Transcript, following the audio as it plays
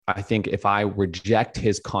I think if I reject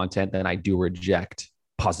his content, then I do reject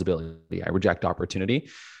possibility. I reject opportunity.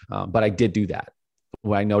 But I did do that.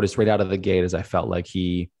 What I noticed right out of the gate is I felt like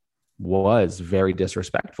he was very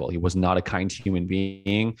disrespectful. He was not a kind human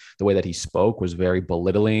being. The way that he spoke was very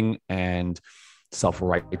belittling and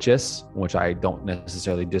self-righteous, which I don't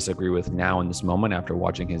necessarily disagree with now in this moment after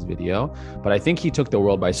watching his video. But I think he took the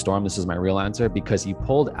world by storm. This is my real answer, because he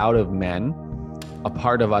pulled out of men a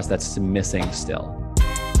part of us that's missing still.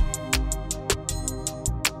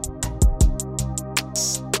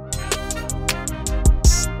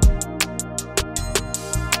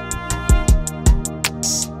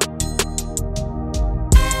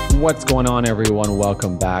 What's going on, everyone?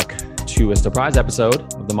 Welcome back to a surprise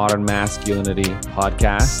episode of the Modern Masculinity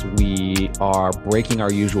Podcast. We are breaking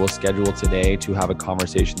our usual schedule today to have a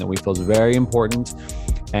conversation that we feel is very important.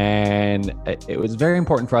 And it was very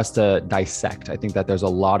important for us to dissect. I think that there's a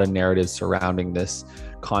lot of narratives surrounding this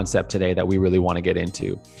concept today that we really want to get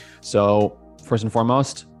into. So first and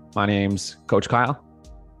foremost, my name's Coach Kyle.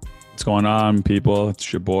 What's going on, people?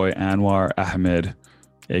 It's your boy Anwar Ahmed,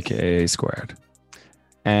 aka Squared.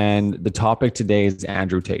 And the topic today is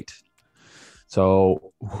Andrew Tate.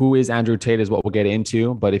 So who is Andrew Tate is what we'll get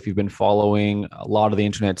into. But if you've been following a lot of the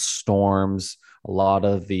internet storms, a lot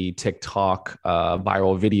of the TikTok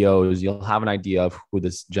viral videos, you'll have an idea of who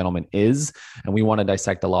this gentleman is. And we want to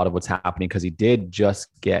dissect a lot of what's happening because he did just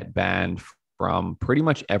get banned from pretty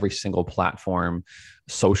much every single platform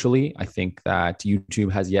socially. I think that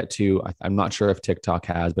YouTube has yet to. I'm not sure if TikTok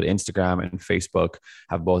has, but Instagram and Facebook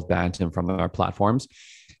have both banned him from their platforms.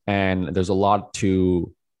 And there's a lot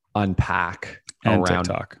to unpack and around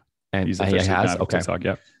TikTok. And he has. Okay. TikTok,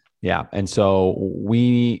 yeah. Yeah. And so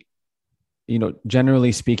we,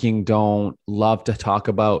 generally speaking, don't love to talk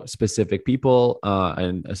about specific people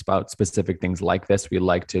and about specific things like this. We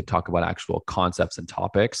like to talk about actual concepts and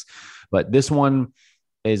topics. But this one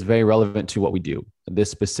is very relevant to what we do.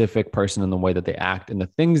 This specific person and the way that they act and the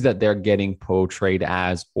things that they're getting portrayed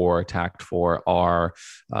as or attacked for are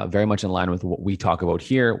very much in line with what we talk about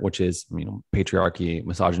here, which is, patriarchy,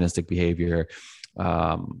 misogynistic behavior,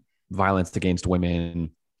 violence against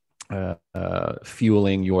women,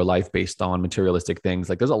 fueling your life based on materialistic things.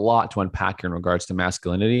 Like there's a lot to unpack here in regards to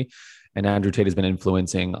masculinity. And Andrew Tate has been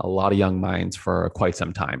influencing a lot of young minds for quite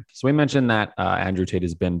some time. So we mentioned that Andrew Tate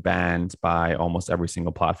has been banned by almost every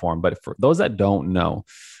single platform. But for those that don't know,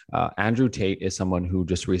 Andrew Tate is someone who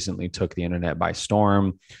just recently took the internet by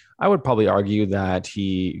storm. I would probably argue that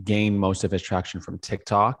he gained most of his traction from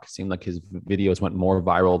TikTok. It seemed like his videos went more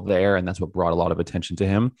viral there, and that's what brought a lot of attention to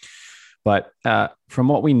him. But from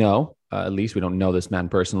what we know, at least we don't know this man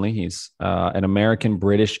personally. He's an American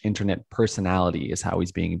British internet personality is how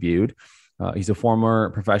he's being viewed. He's a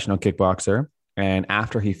former professional kickboxer. And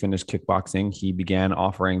after he finished kickboxing, he began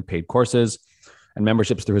offering paid courses and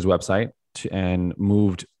memberships through his website and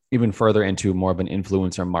moved even further into more of an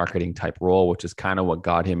influencer marketing type role, which is kind of what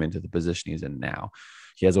got him into the position he's in now.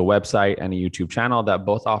 He has a website and a YouTube channel that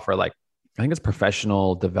both offer I think it's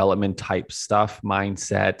professional development type stuff,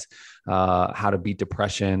 mindset, how to beat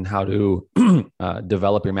depression, how to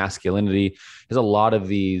develop your masculinity. There's a lot of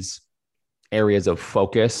these areas of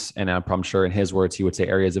focus. And I'm sure in his words, he would say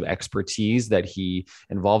areas of expertise that he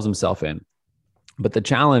involves himself in. But the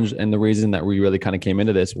challenge and the reason that we really kind of came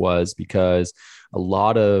into this was because a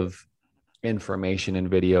lot of information and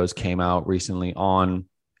videos came out recently on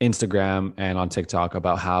Instagram and on TikTok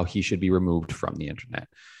about how he should be removed from the internet.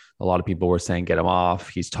 A lot of people were saying, get him off.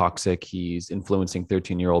 He's toxic. He's influencing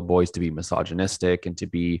 13-year-old boys to be misogynistic and to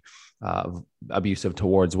be abusive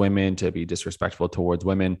towards women, to be disrespectful towards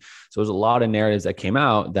women. So there's a lot of narratives that came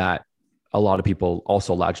out that a lot of people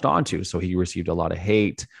also latched onto. So he received a lot of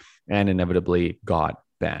hate and inevitably got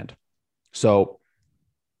banned. So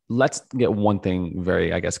let's get one thing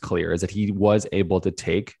very, clear is that he was able to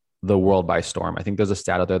take the world by storm. I think there's a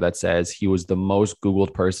stat out there that says he was the most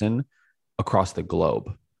Googled person across the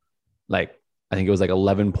globe. I think it was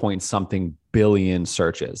 11 point something billion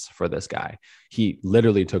searches for this guy. He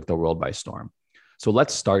literally took the world by storm. So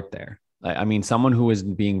let's start there. Someone who is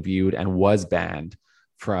being viewed and was banned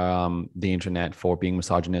from the internet for being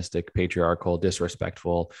misogynistic, patriarchal,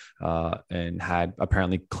 disrespectful, and had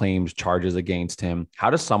apparently claimed charges against him. How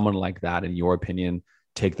does someone like that, in your opinion,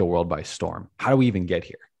 take the world by storm? How do we even get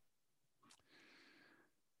here?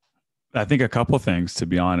 I think a couple of things, to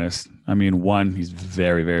be honest. One, he's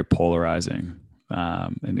very, very polarizing.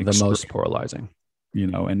 And the most polarizing.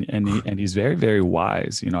 And he's very, very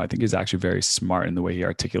wise. I think he's actually very smart in the way he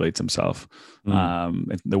articulates himself,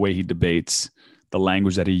 and the way he debates, the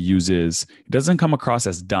language that he uses. He doesn't come across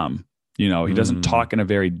as dumb. You know, he doesn't talk in a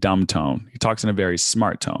very dumb tone. He talks in a very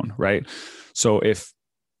smart tone, right? So if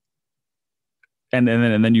and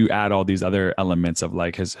then you add all these other elements of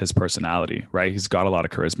like his personality, right? He's got a lot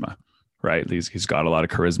of charisma, right? He's got a lot of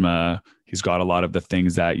charisma. He's got a lot of the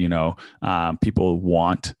things that, you know, people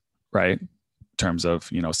want, right? In terms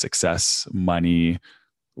of, you know, success, money,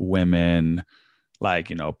 women,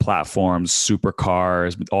 like, you know, platforms,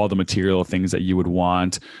 supercars, all the material things that you would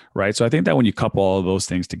want, right? So I think that when you couple all of those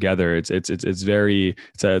things together, it's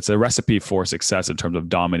a recipe for success in terms of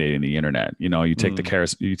dominating the internet. You know, you take the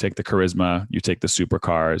charisma, you take the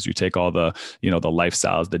supercars, you take all the, you know, the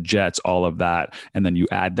lifestyles, the jets, all of that, and then you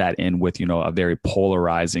add that in with, you know, a very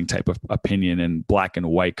polarizing type of opinion and black and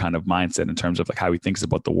white kind of mindset in terms of like how he thinks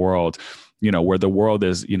about the world. You know, where the world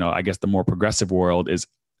is, you know, I guess the more progressive world is,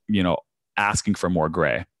 you know, asking for more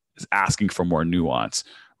gray, is asking for more nuance,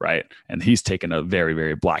 right? And he's taken a very,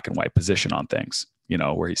 very black and white position on things, you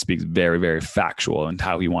know, where he speaks very, very factual and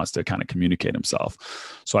how he wants to kind of communicate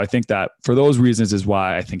himself. So I think that for those reasons is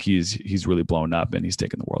why I think he's really blown up and he's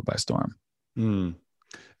taken the world by storm. The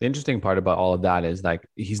interesting part about all of that is like,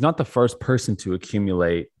 he's not the first person to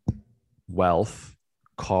accumulate wealth,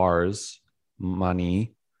 cars,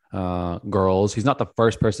 money, girls. He's not the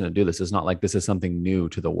first person to do this. It's not like this is something new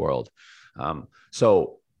to the world.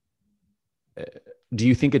 So do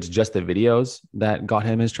you think it's just the videos that got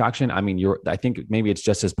him his traction? I mean, I think maybe it's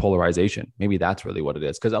just his polarization. Maybe that's really what it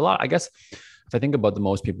is. Because I guess if I think about the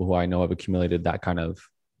most people who I know have accumulated that kind of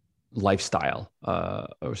lifestyle,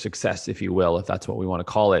 or success, if you will, if that's what we want to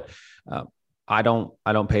call it, I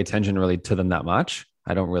don't pay attention really to them that much.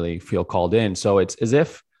 I don't really feel called in. So it's as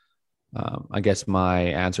if, I guess my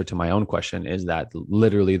answer to my own question is that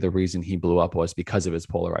literally the reason he blew up was because of his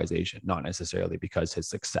polarization, not necessarily because his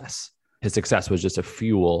success. His success was just a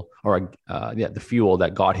fuel, or the fuel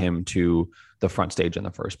that got him to the front stage in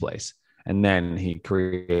the first place. And then he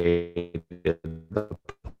created the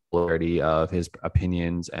polarity of his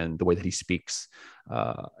opinions and the way that he speaks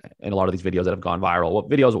in a lot of these videos that have gone viral. Well,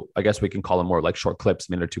 videos, I guess we can call them more like short clips,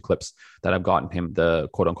 minute or two clips that have gotten him the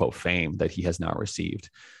quote unquote fame that he has now received.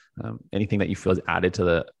 Anything that you feel is added to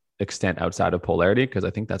the extent outside of polarity? Because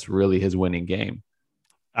I think that's really his winning game.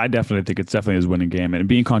 I definitely think it's definitely his winning game and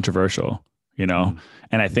being controversial, you know?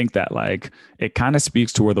 And I think that like, it kind of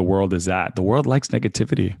speaks to where the world is at. The world likes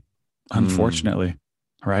negativity, unfortunately,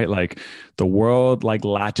 right? Like the world like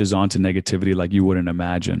latches onto negativity like you wouldn't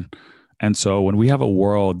imagine. And so when we have a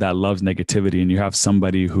world that loves negativity and you have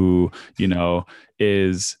somebody who, you know,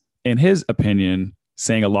 is in his opinion,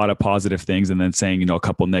 saying a lot of positive things and then saying, you know, a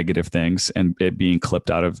couple negative things and it being clipped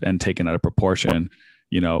out of and taken out of proportion,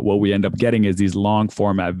 you know, what we end up getting is these long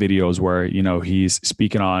format videos where, you know, he's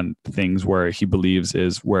speaking on things where he believes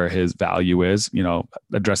is where his value is, you know,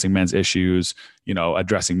 addressing men's issues, you know,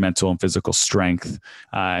 addressing mental and physical strength,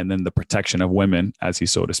 and then the protection of women, as he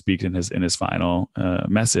so to speak in his final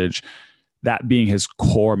message, that being his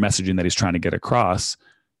core messaging that he's trying to get across.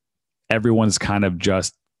 Everyone's kind of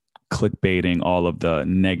just clickbaiting all of the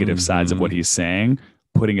negative sides of what he's saying,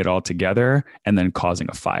 putting it all together, and then causing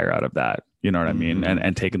a fire out of that. You know what I mean?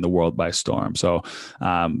 And taking the world by storm. So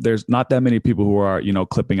there's not that many people who are, you know,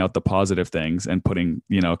 clipping out the positive things and putting,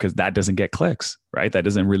 you know, because that doesn't get clicks, right? That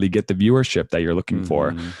doesn't really get the viewership that you're looking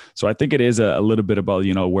for. So I think it is a little bit about,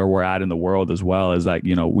 you know, where we're at in the world as well, as like,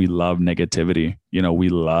 you know, we love negativity, you know, we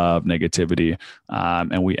love negativity,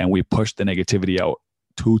 and we push the negativity out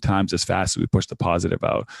 2 times as fast as we push the positive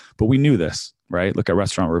out. But we knew this, right? Look at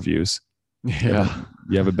restaurant reviews. Yeah.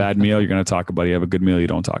 You have a bad meal, you're going to talk about it. You have a good meal, you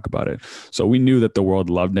don't talk about it. So we knew that the world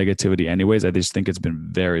loved negativity anyways. I just think it's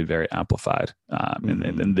been very, very amplified in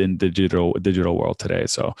the digital world today.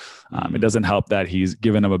 So it doesn't help that he's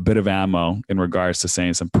given them a bit of ammo in regards to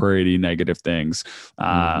saying some pretty negative things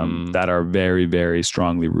that are very, very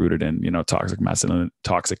strongly rooted in, you know, toxic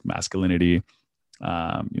masculinity,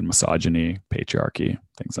 misogyny, patriarchy,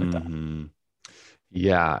 things like that.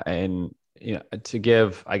 Yeah. And, you know, to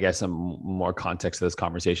give, I guess, some more context to this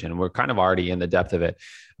conversation, we're kind of already in the depth of it.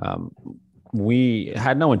 We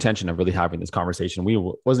had no intention of really having this conversation.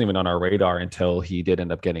 Wasn't even on our radar until he did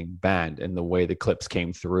end up getting banned, and the way the clips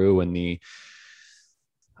came through and the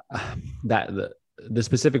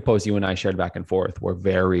specific posts you and I shared back and forth were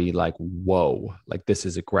very like, whoa, like this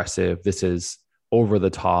is aggressive. This is over the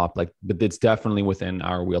top, like, but it's definitely within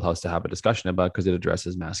our wheelhouse to have a discussion about, because it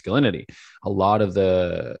addresses masculinity. A lot of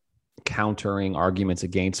the countering arguments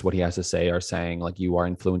against what he has to say are saying like, you are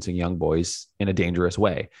influencing young boys in a dangerous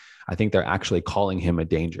way. I think they're actually calling him a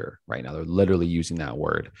danger right now. They're literally using that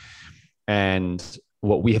word. And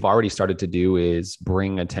what we have already started to do is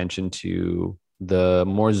bring attention to the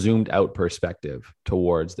more zoomed out perspective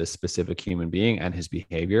towards this specific human being and his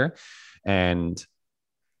behavior. And,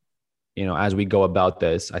 you know, as we go about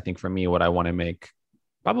this, I think for me, what I want to make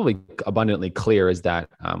probably abundantly clear is that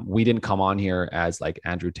we didn't come on here as like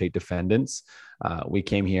Andrew Tate defendants. We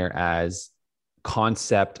came here as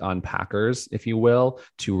concept unpackers, if you will,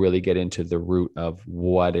 to really get into the root of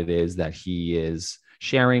what it is that he is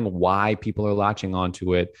sharing, why people are latching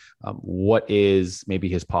onto it, what is maybe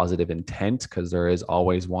his positive intent, because there is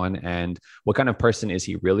always one, and what kind of person is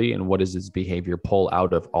he really, and what does his behavior pull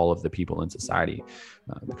out of all of the people in society,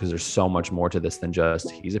 because there's so much more to this than just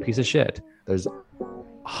he's a piece of shit. There's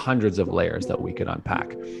hundreds of layers that we could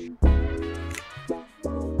unpack.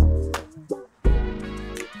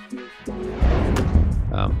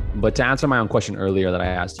 But to answer my own question earlier that I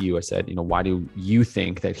asked you, I said, you know, why do you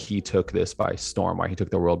think that he took this by storm? Why he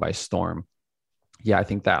took the world by storm? Yeah, I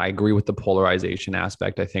think that I agree with the polarization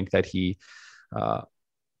aspect. I think that he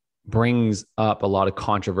brings up a lot of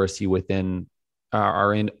controversy within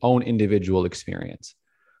our own individual experience.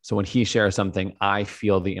 So when he shares something, I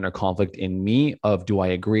feel the inner conflict in me of, do I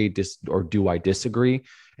agree or do I disagree?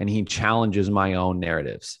 And he challenges my own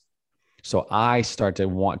narratives. So I start to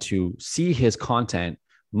want to see his content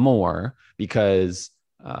more because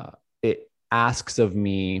it asks of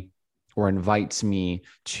me or invites me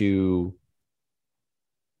to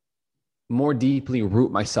more deeply root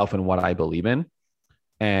myself in what I believe in.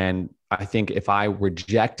 And I think if I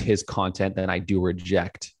reject his content, then I do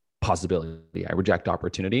reject possibility. I reject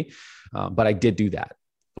opportunity. But I did do that.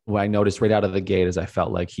 What I noticed right out of the gate is I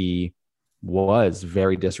felt like he was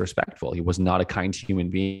very disrespectful. He was not a kind human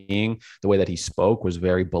being. The way that he spoke was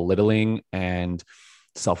very belittling and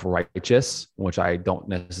self-righteous, which I don't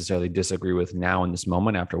necessarily disagree with now in this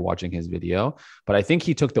moment after watching his video. But I think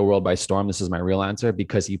he took the world by storm. This is my real answer,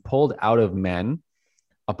 because he pulled out of men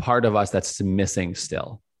a part of us that's missing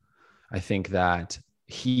still. I think that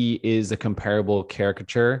he is a comparable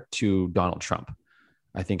caricature to Donald Trump.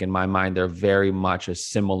 I think in my mind, they're very much a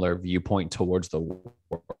similar viewpoint towards the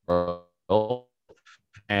world.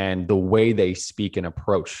 And the way they speak and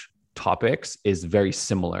approach topics is very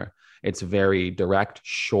similar. It's very direct,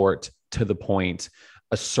 short, to the point,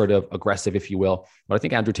 assertive, aggressive, if you will. What I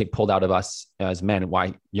think Andrew Tate pulled out of us as men,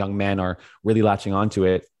 why young men are really latching onto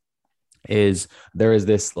it, is there is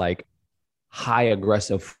this like high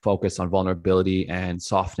aggressive focus on vulnerability and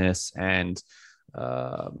softness and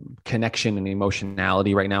connection and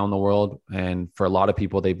emotionality right now in the world. And for a lot of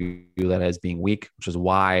people, they view that as being weak, which is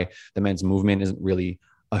why the men's movement isn't really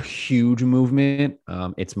a huge movement.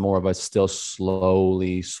 It's more of a still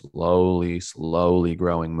slowly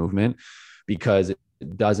growing movement, because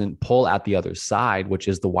it doesn't pull at the other side, which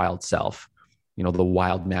is the wild self, you know, the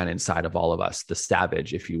wild man inside of all of us, the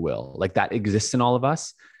savage, if you will, like that exists in all of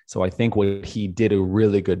us. So I think what he did a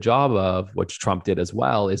really good job of, which Trump did as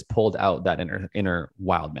well, is pulled out that inner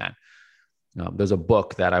wild man. There's a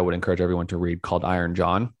book that I would encourage everyone to read called Iron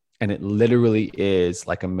John. And it literally is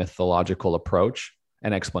like a mythological approach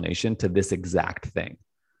and explanation to this exact thing,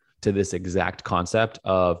 to this exact concept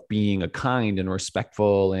of being a kind and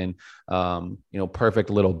respectful and, perfect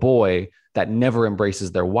little boy that never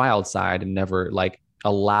embraces their wild side and never like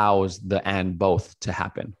allows the and both to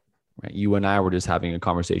happen. Right? You and I were just having a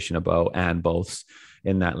conversation about and boths,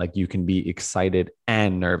 in that like you can be excited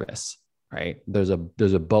and nervous, right? There's a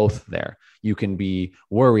both there. You can be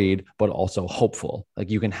worried, but also hopeful. Like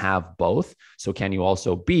you can have both. So can you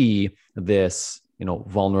also be this,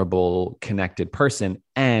 vulnerable, connected person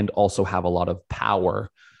and also have a lot of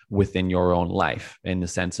power within your own life, in the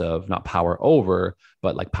sense of not power over,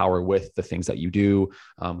 but like power with the things that you do?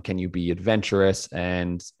 Can you be adventurous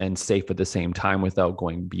and safe at the same time without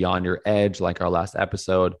going beyond your edge, like our last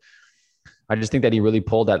episode? I just think that he really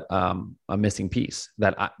pulled at a missing piece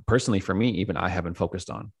that personally, for me, even I haven't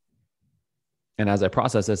focused on. And as I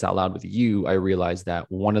process this out loud with you, I realized that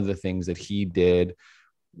one of the things that he did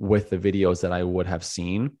with the videos that I would have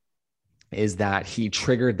seen is that he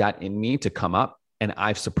triggered that in me to come up. And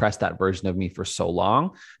I've suppressed that version of me for so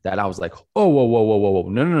long that I was like, oh, whoa.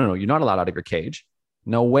 No. You're not allowed out of your cage.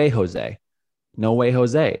 No way, Jose. No way,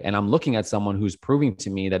 Jose. And I'm looking at someone who's proving to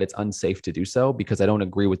me that it's unsafe to do so because I don't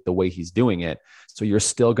agree with the way he's doing it. So you're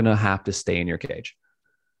still going to have to stay in your cage.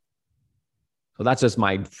 So that's just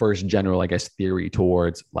my first general, theory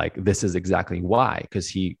towards like, this is exactly why, because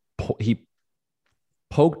he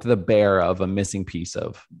poked the bear of a missing piece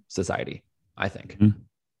of society, I think. Mm-hmm.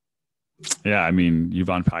 Yeah, I mean, you've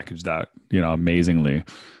unpackaged that, amazingly.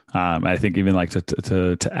 I think even like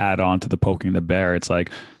to add on to the poking the bear, it's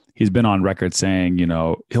like he's been on record saying,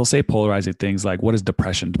 he'll say polarizing things like, "What is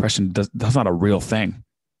depression? Depression that's not a real thing,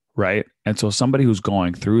 right? And so somebody who's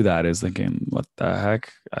going through that is thinking, what the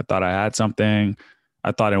heck? I thought I had something.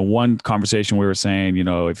 I thought in one conversation we were saying, you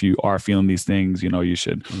know, if you are feeling these things, you know, you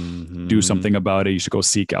should do something about it. You should go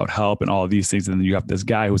seek out help and all of these things. And then you have this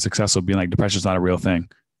guy who's successful being like, depression's not a real thing.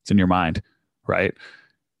 It's in your mind, right?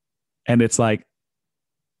 And it's like,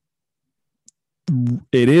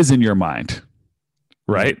 it is in your mind,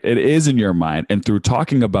 right? It is in your mind. And through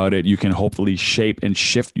talking about it, you can hopefully shape and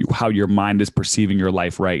shift how your mind is perceiving your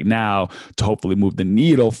life right now to hopefully move the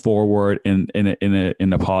needle forward in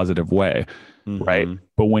a positive way. Right.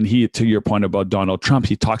 But when to your point about Donald Trump,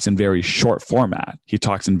 he talks in very short format. He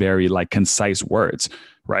talks in very like concise words,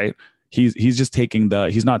 right? He's just taking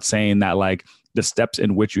he's not saying that like the steps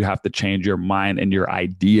in which you have to change your mind and your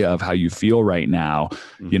idea of how you feel right now,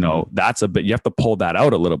 you know, that's a bit, you have to pull that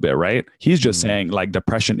out a little bit, right? He's just saying like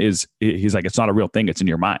depression he's like, it's not a real thing. It's in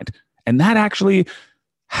your mind. And that actually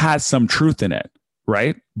has some truth in it.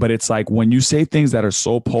 Right. But it's like when you say things that are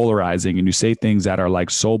so polarizing and you say things that are like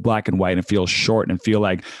so black and white and feel short and feel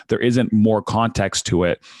like there isn't more context to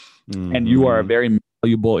it. And you are a very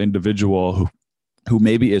valuable individual who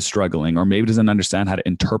maybe is struggling or maybe doesn't understand how to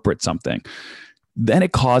interpret something. Then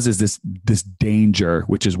it causes this danger,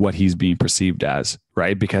 which is what he's being perceived as.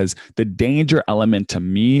 Right. Because the danger element to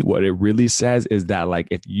me, what it really says is that like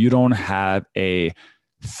if you don't have a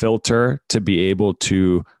filter to be able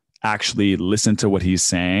to actually listen to what he's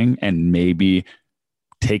saying and maybe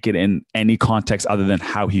take it in any context other than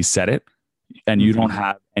how he said it. And you don't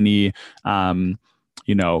have any,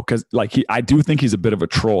 you know, because like I do think he's a bit of a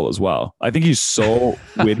troll as well. I think he's so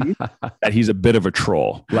witty that he's a bit of a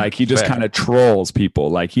troll. Like he just kind of trolls people.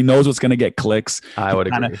 Like he knows what's going to get clicks. I would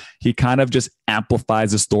agree. He kind of just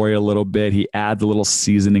amplifies the story a little bit. He adds a little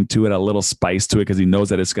seasoning to it, a little spice to it, because he knows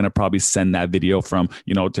that it's going to probably send that video from,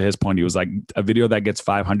 you know, to his point, he was like, a video that gets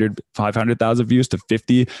 500,000 views to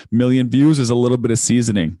 50 million views is a little bit of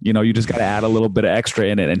seasoning. You know, you just got to add a little bit of extra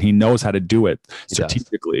in it, and he knows how to do it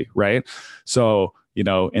strategically, right? So, you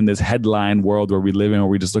know, in this headline world where we live in, where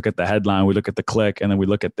we just look at the headline, we look at the click, and then we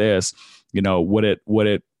look at this, you know, what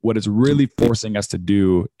it's really forcing us to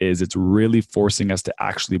do is it's really forcing us to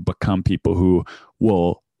actually become people who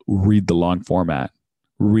will read the long format,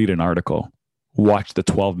 read an article, watch the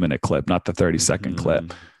 12-minute clip, not the 30-second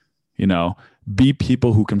clip, you know, be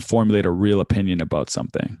people who can formulate a real opinion about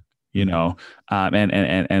something, you know,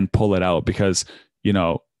 and pull it out. Because, you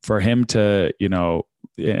know, for him to, you know,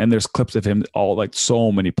 and there's clips of him all like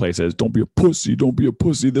so many places. Don't be a pussy. Don't be a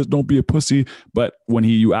pussy. Don't be a pussy. But when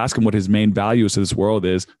you ask him what his main values to this world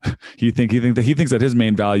is, he thinks that his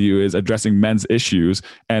main value is addressing men's issues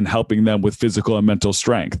and helping them with physical and mental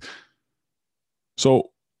strength.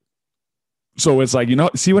 So it's like, you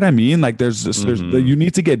know, see what I mean? Like you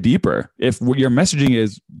need to get deeper. If your messaging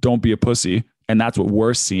is don't be a pussy, and that's what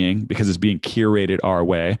we're seeing because it's being curated our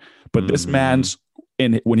way. But this man's,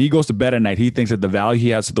 and when he goes to bed at night, he thinks that the value he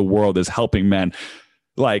has to the world is helping men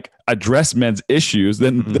like address men's issues.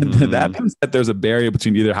 Then that means that there's a barrier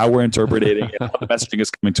between either how we're interpreting and how the messaging is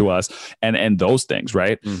coming to us and those things,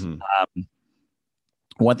 right?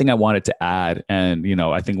 One thing I wanted to add, and, you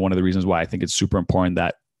know, I think one of the reasons why I think it's super important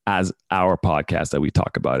that as our podcast that we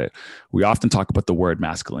talk about it, we often talk about the word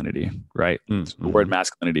masculinity, right? The word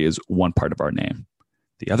masculinity is one part of our name.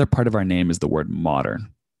 The other part of our name is the word modern.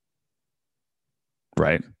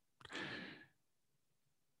 Right.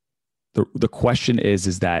 The question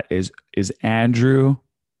is Andrew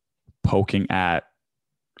poking at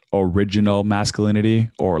original masculinity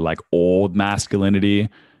or like old masculinity,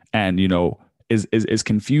 and, you know, is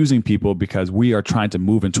confusing people because we are trying to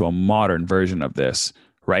move into a modern version of this.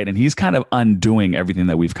 Right. And he's kind of undoing everything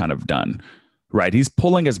that we've kind of done. Right. He's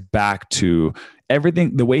pulling us back to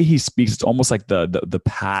everything. The way he speaks, it's almost like the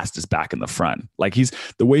past is back in the front. Like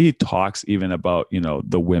the way he talks even about, you know,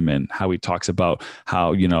 the women, how he talks about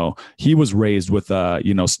how, you know, he was raised with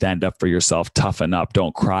you know, stand up for yourself, toughen up,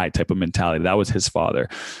 don't cry type of mentality. That was his father.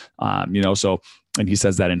 You know, so, and he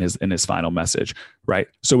says that in his final message. Right.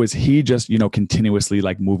 So is he just, you know, continuously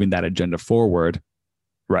like moving that agenda forward?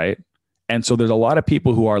 Right. And so there's a lot of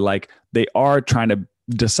people who are like, they are trying to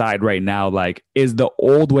decide right now, like, is the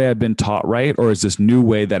old way I've been taught right, or is this new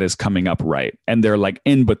way that is coming up right? And they're like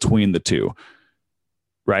in between the two,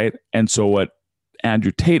 right? And so what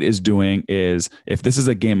Andrew Tate is doing is, if this is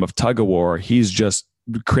a game of tug of war, he's just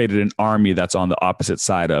created an army that's on the opposite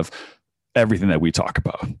side of everything that we talk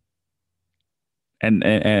about. And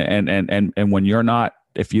when you're not,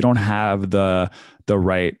 if you don't have the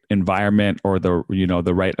right environment or the, you know,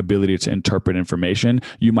 the right ability to interpret information,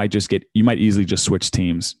 you might easily just switch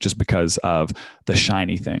teams just because of the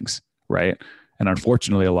shiny things, right? And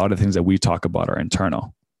unfortunately, a lot of things that we talk about are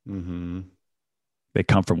internal. Mm-hmm. They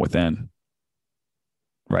come from within,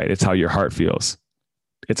 right? It's how your heart feels.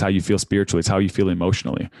 It's how you feel spiritually. It's how you feel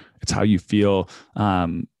emotionally. It's how you feel.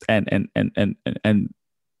 And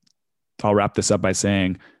I'll wrap this up by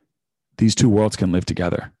saying these two worlds can live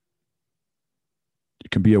together. You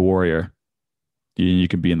can be a warrior. You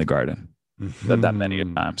can be in the garden. That many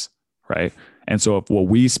times, right? And so if what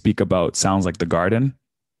we speak about sounds like the garden,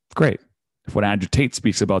 great. If what Andrew Tate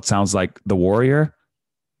speaks about sounds like the warrior,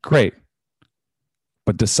 great.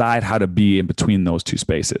 But decide how to be in between those two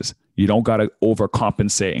spaces. You don't got to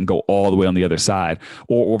overcompensate and go all the way on the other side,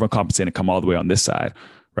 or overcompensate and come all the way on this side,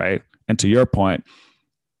 right? And to your point,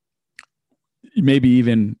 maybe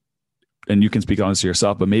even, and you can speak on this to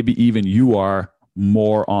yourself, but maybe even you are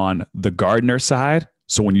more on the gardener side.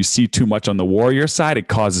 So when you see too much on the warrior side, it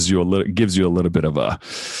causes you gives you a little bit of a,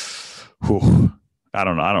 I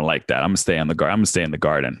don't know. I don't like that. I'm gonna stay in the garden. I'm gonna stay in the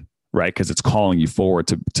garden, right? Because it's calling you forward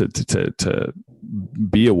to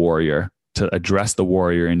be a warrior, to address the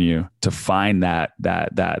warrior in you, to find that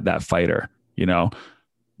fighter, you know,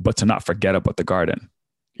 but to not forget about the garden,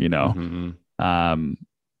 you know. Mm-hmm.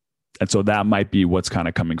 And so that might be what's kind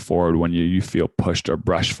of coming forward when you feel pushed or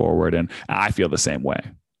brushed forward. And I feel the same way,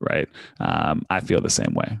 right? I feel the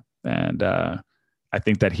same way. And I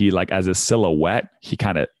think that he, like, as a silhouette,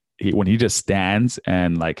 when he just stands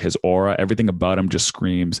and like his aura, everything about him just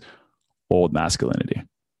screams old masculinity.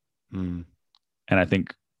 Mm. And I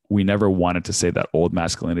think we never wanted to say that old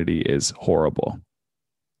masculinity is horrible.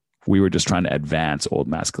 We were just trying to advance old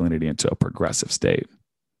masculinity into a progressive state.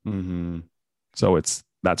 Mm-hmm. So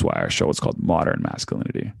that's why our show is called Modern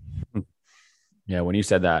Masculinity. Yeah. When you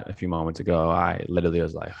said that a few moments ago, I literally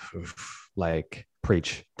was like,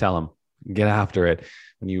 preach, tell him, get after it.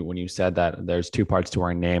 When you said that there's two parts to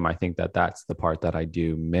our name, I think that that's the part that I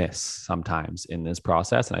do miss sometimes in this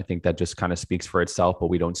process. And I think that just kind of speaks for itself, but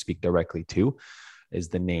we don't speak directly to, is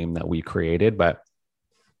the name that we created. But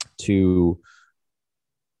to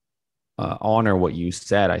honor what you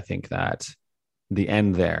said, I think that the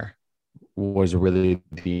end there was really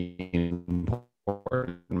the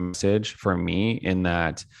important message for me, in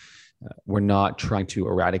that we're not trying to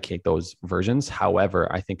eradicate those versions.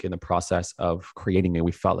 However, I think in the process of creating new,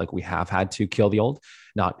 we felt like we have had to kill the old,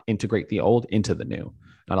 not integrate the old into the new,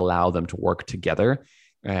 not allow them to work together.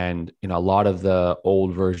 And, you know, a lot of the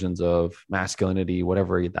old versions of masculinity,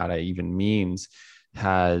 whatever that even means,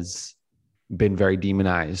 has been very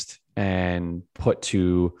demonized and put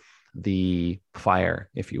to the fire,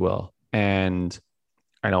 if you will. And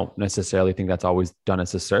I don't necessarily think that's always done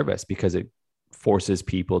us a service, because it forces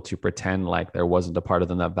people to pretend like there wasn't a part of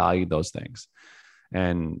them that valued those things.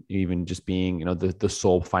 And even just being, you know, the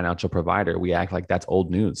sole financial provider, we act like that's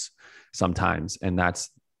old news sometimes. And that's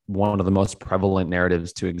one of the most prevalent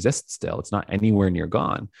narratives to exist still. It's not anywhere near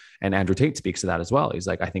gone. And Andrew Tate speaks to that as well. He's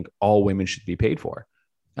like, I think all women should be paid for.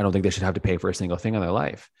 I don't think they should have to pay for a single thing in their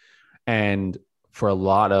life. And for a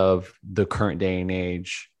lot of the current day and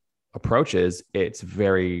age approaches, it's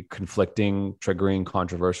very conflicting, triggering,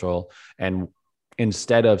 controversial. And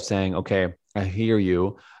instead of saying, okay, I hear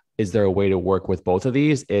you, is there a way to work with both of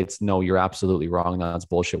these? It's, no, you're absolutely wrong. That's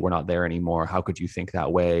bullshit. We're not there anymore. How could you think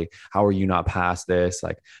that way? How are you not past this?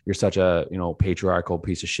 Like, you're such a, you know, patriarchal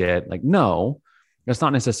piece of shit. Like, no, that's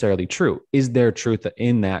not necessarily true. Is there truth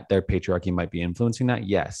in that their patriarchy might be influencing that?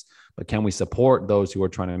 Yes. But can we support those who are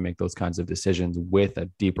trying to make those kinds of decisions with a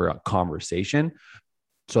deeper conversation,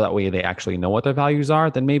 so that way they actually know what their values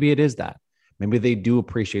are? Then maybe it is that. Maybe they do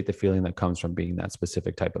appreciate the feeling that comes from being that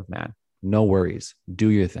specific type of man. No worries. Do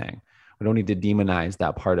your thing. We don't need to demonize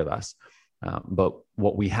that part of us. But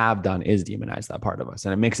what we have done is demonize that part of us.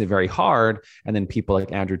 And it makes it very hard. And then people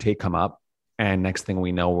like Andrew Tate come up, and next thing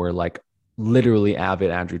we know, we're like literally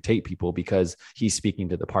avid Andrew Tate people, because he's speaking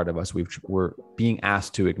to the part of us we're being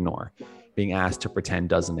asked to ignore, being asked to pretend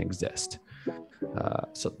doesn't exist.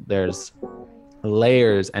 So there's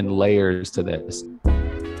layers and layers to this.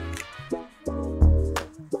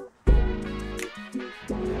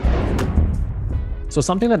 So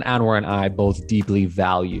something that Anwar and I both deeply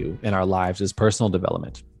value in our lives is personal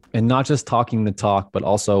development, and not just talking the talk, but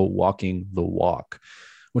also walking the walk,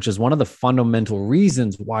 which is one of the fundamental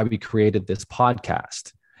reasons why we created this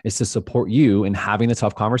podcast, is to support you in having the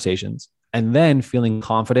tough conversations and then feeling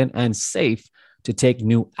confident and safe to take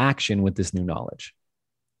new action with this new knowledge.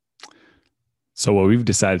 So what we've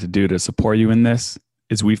decided to do to support you in this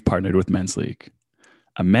is we've partnered with Men's League,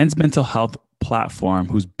 a men's mental health platform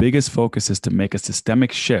whose biggest focus is to make a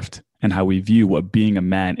systemic shift in how we view what being a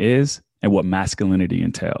man is and what masculinity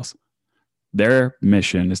entails. Their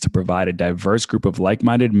mission is to provide a diverse group of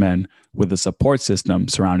like-minded men with a support system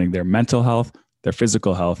surrounding their mental health, their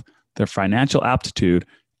physical health, their financial aptitude,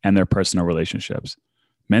 and their personal relationships.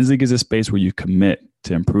 Men's League is a space where you commit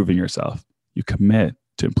to improving yourself. You commit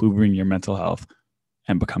to improving your mental health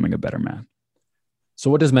and becoming a better man. So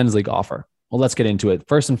what does Men's League offer? Well, let's get into it.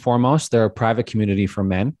 First and foremost, they're a private community for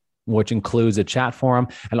men, which includes a chat forum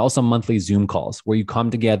and also monthly Zoom calls where you come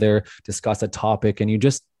together, discuss a topic, and you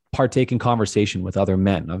just partake in conversation with other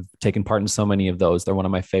men. I've taken part in so many of those. They're one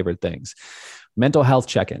of my favorite things. Mental health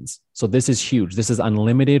check-ins. So this is huge. This is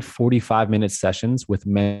unlimited 45-minute sessions with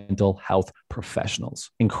mental health professionals.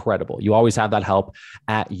 Incredible. You always have that help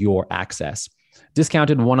at your access.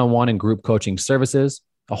 Discounted one-on-one and group coaching services,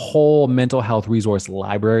 a whole mental health resource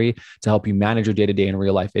library to help you manage your day-to-day and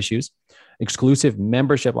real-life issues. Exclusive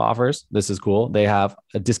membership offers. This is cool. They have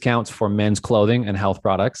discounts for men's clothing and health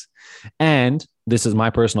products. And this is my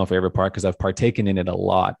personal favorite part because I've partaken in it a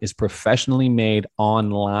lot, is professionally made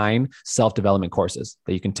online self-development courses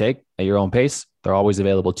that you can take at your own pace. They're always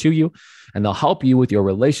available to you, and they'll help you with your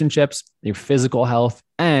relationships, your physical health,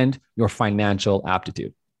 and your financial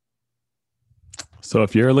aptitude. So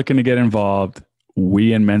if you're looking to get involved,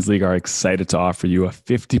 we in Men's League are excited to offer you a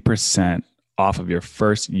 50% off of your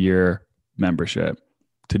first year membership.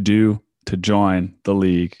 To join the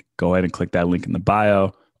league, go ahead and click that link in the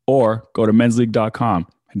bio or go to mensleague.com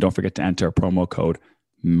and don't forget to enter a promo code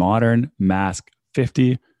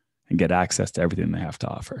ModernMask50 and get access to everything they have to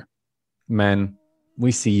offer. Men,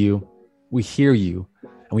 we see you, we hear you,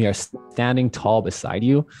 and we are standing tall beside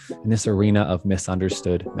you in this arena of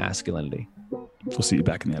misunderstood masculinity. We'll see you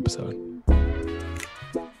back in the episode.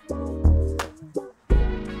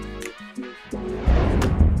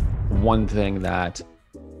 One thing that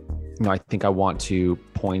I think I want to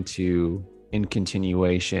point to in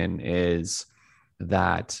continuation is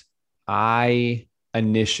that I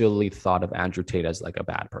initially thought of Andrew Tate as like a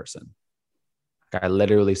bad person. I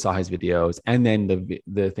literally saw his videos and then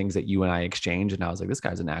the things that you and I exchanged, and I was like, this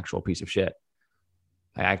guy's an actual piece of shit.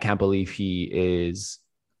 I can't believe he is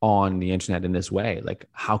on the internet in this way. Like,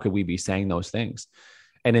 how could we be saying those things?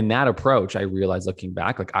 And in that approach, I realized looking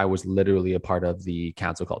back, like I was literally a part of the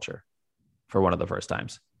cancel culture for one of the first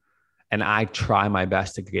times. And I try my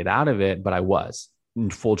best to get out of it, but I was in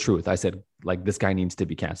full truth. I said, like, this guy needs to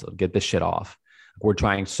be canceled. Get this shit off. We're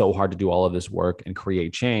trying so hard to do all of this work and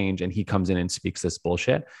create change. And he comes in and speaks this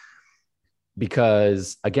bullshit.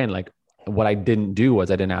 Because again, like what I didn't do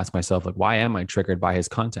was I didn't ask myself, like, why am I triggered by his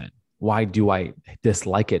content? Why do I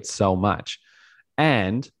dislike it so much?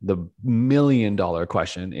 And the $1 million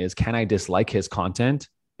question is, can I dislike his content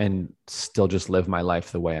and still just live my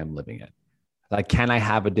life the way I'm living it? Like, can I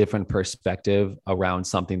have a different perspective around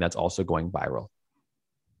something that's also going viral?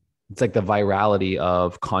 It's like the virality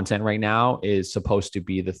of content right now is supposed to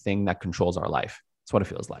be the thing that controls our life. That's what it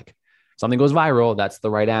feels like. Something goes viral, that's the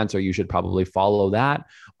right answer. You should probably follow that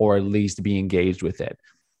or at least be engaged with it.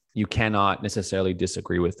 You cannot necessarily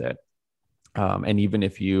disagree with it. And even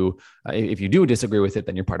if you do disagree with it,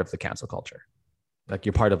 then you're part of the cancel culture. Like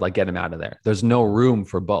you're part of like, get him out of there. There's no room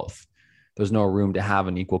for both. There's no room to have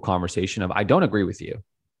an equal conversation of, I don't agree with you.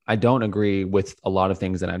 I don't agree with a lot of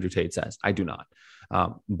things that Andrew Tate says. I do not.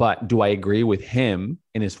 But do I agree with him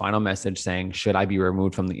in his final message saying, should I be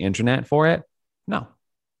removed from the internet for it? No.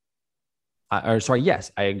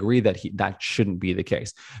 Yes, I agree that that shouldn't be the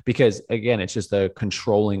case. Because again, it's just the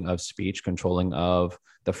controlling of speech, controlling of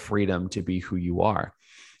the freedom to be who you are.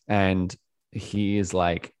 And he is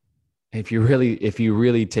like, if you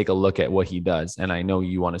really take a look at what he does, and I know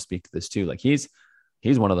you want to speak to this too, like he's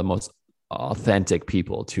one of the most authentic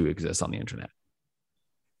people to exist on the internet.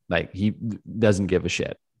 Like he doesn't give a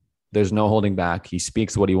shit. There's no holding back. He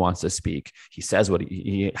speaks what he wants to speak. He says what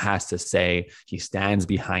he has to say. He stands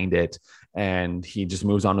behind it, and he just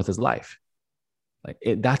moves on with his life. Like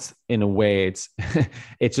that's in a way, it's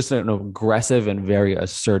just an aggressive and very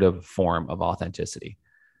assertive form of authenticity.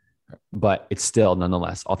 But it's still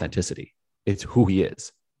nonetheless authenticity. It's who he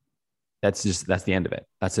is. That's the end of it.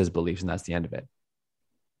 That's his beliefs, and that's the end of it.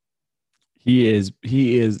 He is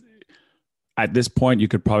at this point, you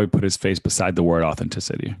could probably put his face beside the word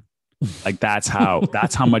authenticity. Like that's how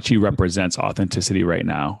much he represents authenticity right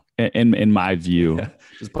now, in my view. Yeah.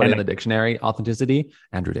 Just put it in the dictionary, authenticity,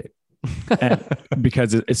 Andrew Tate.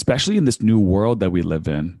 Because especially in this new world that we live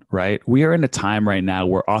in, right? We are in a time right now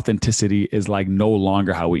where authenticity is like no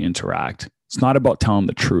longer how we interact. It's not about telling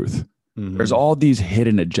the truth. Mm-hmm. There's all these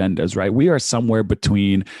hidden agendas, right? We are somewhere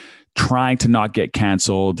between trying to not get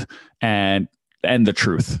canceled and the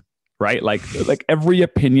truth, right? Like every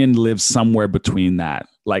opinion lives somewhere between that.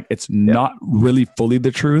 Like it's not really fully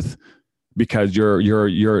the truth because you're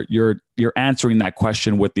you're answering that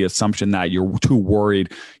question with the assumption that you're too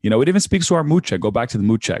worried. It even speaks to our mood check. Go back to the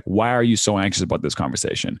mood check. Why are you so anxious about this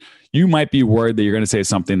conversation? You might be worried that you're going to say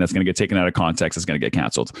something that's going to get taken out of context, that's going to get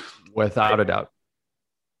canceled. Without a doubt.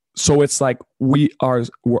 So it's like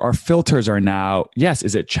our filters are now, yes,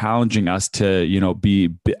 is it challenging us to, be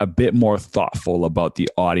a bit more thoughtful about the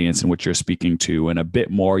audience in which you're speaking to, and a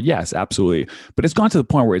bit more, yes, absolutely. But it's gone to the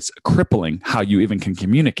point where it's crippling how you even can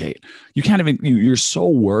communicate. You can't even, you're so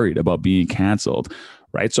worried about being canceled,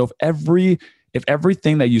 right? So if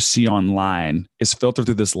everything that you see online is filtered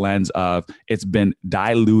through this lens of it's been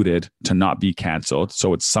diluted to not be canceled,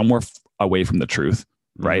 so it's somewhere away from the truth,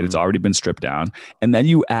 right? Mm-hmm. It's already been stripped down. And then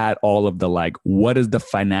you add all of the, like, what is the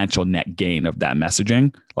financial net gain of that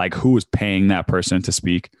messaging? Like, who is paying that person to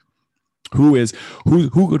speak? Who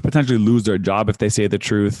could potentially lose their job if they say the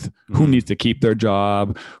truth? Mm-hmm. Who needs to keep their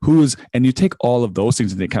job? And you take all of those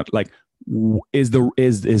things into account. Like, is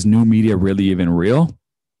new media really even real?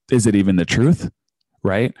 Is it even the truth?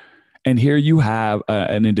 Right? And here you have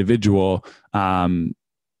an individual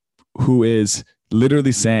who is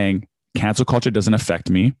literally saying, cancel culture doesn't affect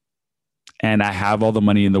me, and I have all the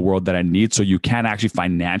money in the world that I need, so you can't actually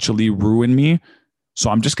financially ruin me. So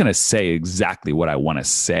I'm just going to say exactly what I want to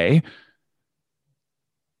say.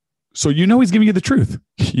 So he's giving you the truth.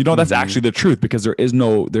 That's actually the truth, because there is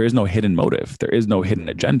no hidden motive. There is no hidden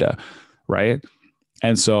agenda, right?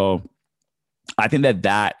 And so I think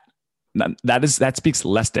that speaks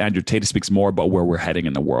less to Andrew Tate. It speaks more about where we're heading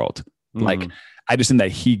in the world. Mm-hmm. Like, I just think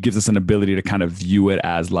that he gives us an ability to kind of view it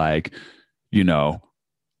as like,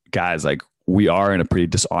 guys, like, we are in a pretty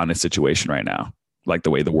dishonest situation right now. Like, the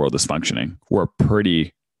way the world is functioning, we're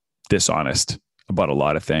pretty dishonest about a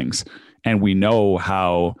lot of things. And we know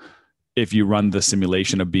how, if you run the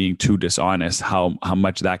simulation of being too dishonest, how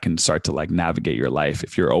much that can start to, like, navigate your life.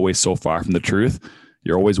 If you're always so far from the truth,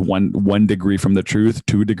 you're always one degree from the truth,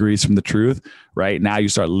 2 degrees from the truth, right? Now you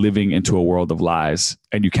start living into a world of lies,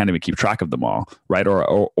 and you can't even keep track of them all, right? Or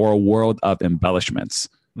a world of embellishments,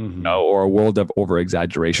 mm-hmm. Or a world of over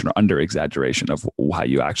exaggeration or under exaggeration of how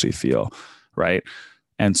you actually feel, right?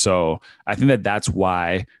 And so I think that that's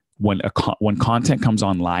why when content comes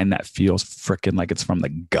online that feels freaking like it's from the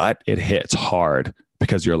gut, it hits hard,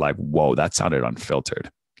 because you're like, whoa, that sounded unfiltered.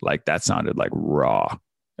 Like, that sounded like raw.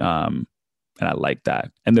 And I like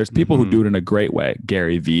that. And there's people who do it in a great way.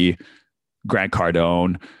 Gary Vee, Grant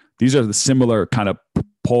Cardone. These are the similar kind of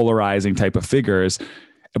polarizing type of figures,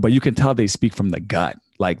 but you can tell they speak from the gut.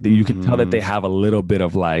 Like, you can tell that they have a little bit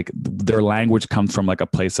of, like, their language comes from, like, a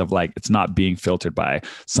place of, like, it's not being filtered by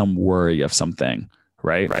some worry of something.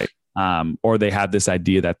 Right. Or they have this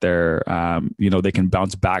idea that they're, they can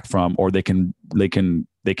bounce back from, or they can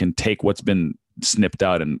take what's been snipped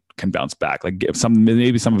out and can bounce back. Like,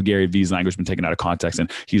 maybe some of Gary Vee's language has been taken out of context, and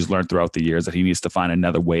he's learned throughout the years that he needs to find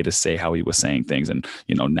another way to say how he was saying things and,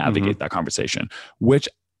 navigate that conversation, which,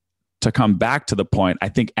 to come back to the point, I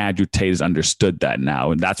think Andrew Tate has understood that now.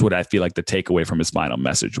 And that's what I feel like the takeaway from his final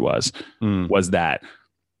message was that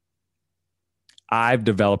I've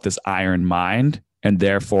developed this iron mind, and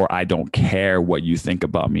therefore I don't care what you think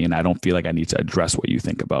about me, and I don't feel like I need to address what you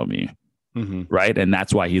think about me. Mm-hmm. Right. And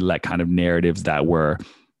that's why he let kind of narratives that were,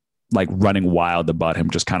 like, running wild about him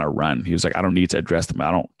just kind of run. He was like, I don't need to address them.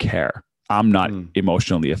 I don't care. I'm not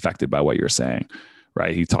emotionally affected by what you're saying.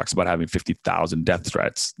 Right. He talks about having 50,000 death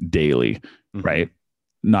threats daily. Right.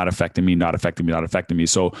 Not affecting me, not affecting me, not affecting me.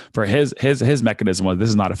 So for his mechanism was, this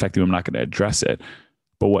is not affecting me, I'm not going to address it.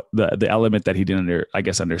 But what the element that he didn't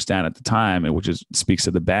understand at the time, and which speaks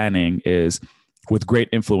to the banning, is with great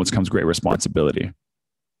influence comes great responsibility.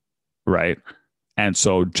 Right. And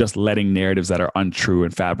so just letting narratives that are untrue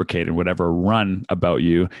and fabricated and whatever run about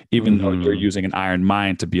you, even though you're using an iron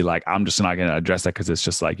mind to be like, I'm just not going to address that because it's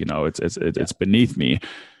just like, it's beneath me.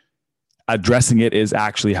 Addressing it is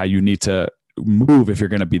actually how you need to move if you're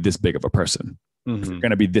going to be this big of a person, if you're going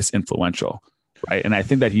to be this influential. Right. And I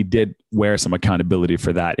think that he did wear some accountability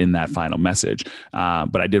for that in that final message.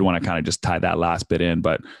 But I did want to kind of just tie that last bit in.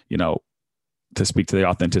 But, to speak to the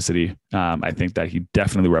authenticity, I think that he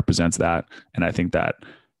definitely represents that. And I think that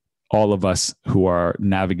all of us who are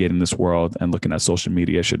navigating this world and looking at social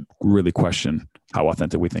media should really question how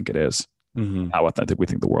authentic we think it is, how authentic we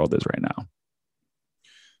think the world is right now.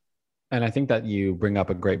 And I think that you bring up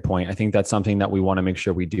a great point. I think that's something that we want to make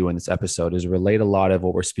sure we do in this episode, is relate a lot of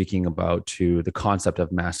what we're speaking about to the concept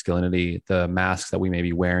of masculinity, the masks that we may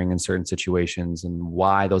be wearing in certain situations and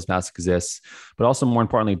why those masks exist, but also more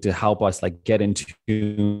importantly, to help us, like, get into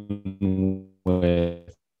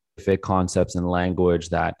with concepts and language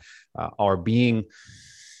that are being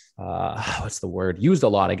what's the word used a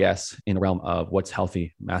lot, I guess, in the realm of what's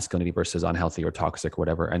healthy masculinity versus unhealthy or toxic or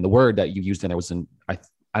whatever. And the word that you used in there was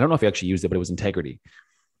I don't know if you actually used it, but it was integrity.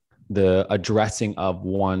 The addressing of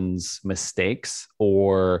one's mistakes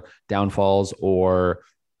or downfalls or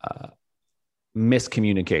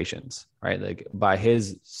miscommunications, right? Like by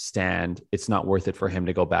his stand, it's not worth it for him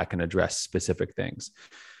to go back and address specific things.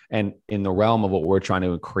 And in the realm of what we're trying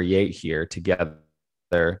to create here together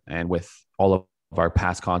and with all of our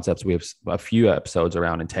past concepts, we have a few episodes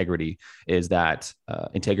around integrity, is that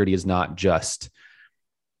integrity is not just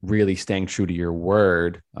really staying true to your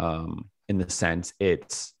word, in the sense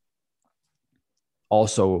it's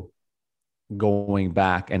also going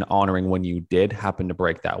back and honoring when you did happen to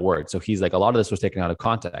break that word. So he's like, a lot of this was taken out of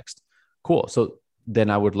context. Cool. So then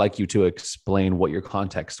I would like you to explain what your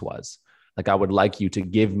context was. Like, I would like you to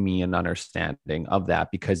give me an understanding of that,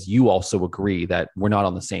 because you also agree that we're not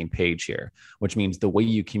on the same page here, which means the way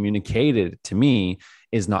you communicated to me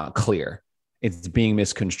is not clear. It's being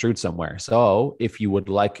misconstrued somewhere. So if you would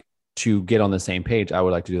like to get on the same page, I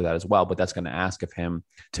would like to do that as well. But that's going to ask of him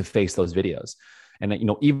to face those videos. And, you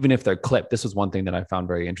know, even if they're clipped, this was one thing that I found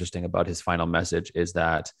very interesting about his final message, is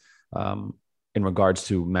that in regards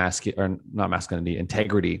to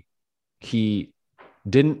integrity, he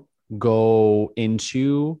didn't go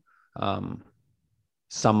into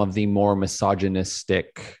some of the more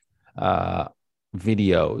misogynistic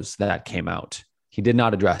videos that came out. He did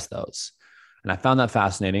not address those. And I found that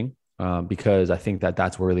fascinating because I think that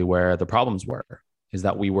that's really where the problems were, is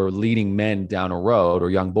that we were leading men down a road,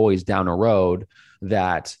 or young boys down a road,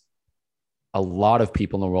 that a lot of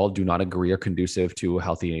people in the world do not agree are conducive to a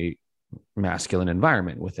healthy masculine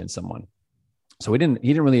environment within someone. So he didn't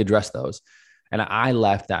really address those. And I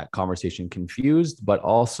left that conversation confused, but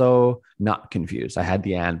also not confused. I had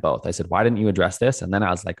the and both. I said, why didn't you address this? And then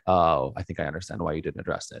I was like, oh, I think I understand why you didn't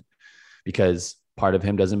address it. Because part of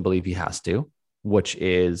him doesn't believe he has to, which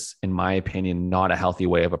is, in my opinion, not a healthy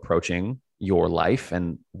way of approaching your life.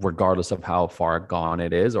 And regardless of how far gone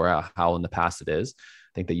it is or how in the past it is,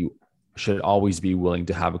 I think that you should always be willing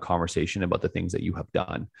to have a conversation about the things that you have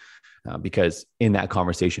done, because in that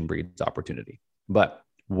conversation breeds opportunity. But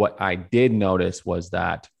what I did notice was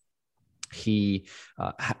that he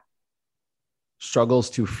struggles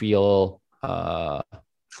to feel,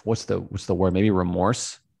 what's the word? Maybe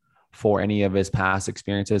remorse for any of his past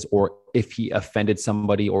experiences, or if he offended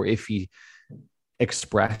somebody, or if he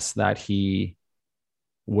expressed that he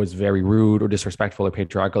was very rude or disrespectful or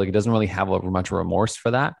patriarchal. Like, he doesn't really have much remorse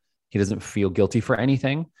for that. He doesn't feel guilty for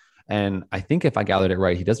anything. And I think if I gathered it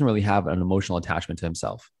right, he doesn't really have an emotional attachment to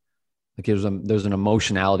himself. Like, there's an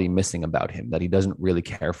emotionality missing about him that he doesn't really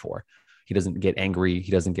care for. He doesn't get angry.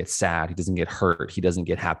 He doesn't get sad. He doesn't get hurt. He doesn't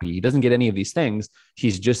get happy. He doesn't get any of these things.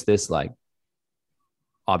 He's just this like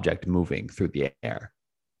object moving through the air,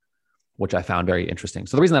 which I found very interesting.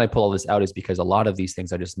 So the reason that I pull all this out is because a lot of these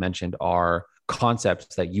things I just mentioned are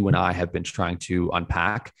concepts that you and I have been trying to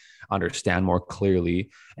unpack, understand more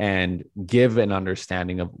clearly, and give an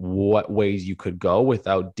understanding of what ways you could go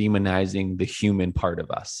without demonizing the human part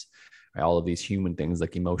of us. All of these human things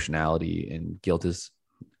like emotionality and guilt is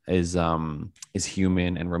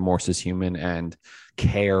human, and remorse is human, and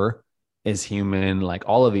care is human, like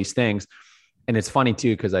all of these things. And it's funny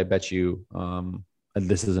too, because I bet you,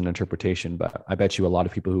 this is an interpretation, but I bet you a lot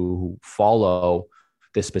of people who follow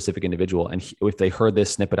this specific individual, and if they heard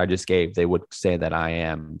this snippet I just gave, they would say that I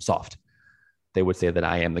am soft. They would say that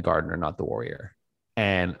I am the gardener, not the warrior.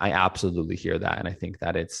 And I absolutely hear that. And I think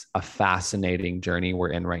that it's a fascinating journey we're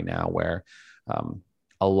in right now, where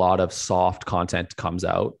a lot of soft content comes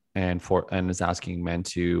out and is asking men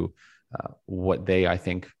to what they, I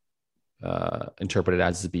think, interpret it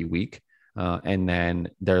as to be weak. And then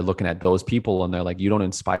they're looking at those people and they're like, you don't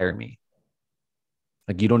inspire me.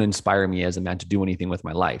 Like, you don't inspire me as a man to do anything with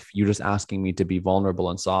my life. You're just asking me to be vulnerable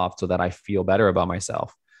and soft so that I feel better about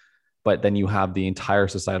myself. But then you have the entire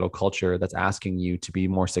societal culture that's asking you to be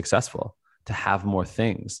more successful, to have more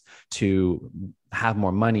things, to have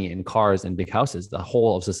more money and cars and big houses. The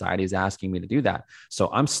whole of society is asking me to do that. So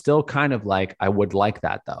I'm still kind of like, I would like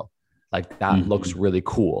that though. Like, that looks really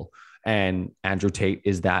cool. And Andrew Tate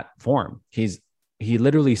is that form. He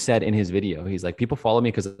literally said in his video, he's like, people follow me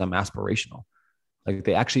because I'm aspirational. Like,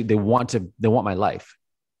 they want my life.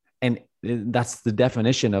 And that's the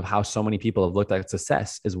definition of how so many people have looked at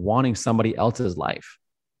success, is wanting somebody else's life.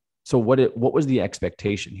 So what was the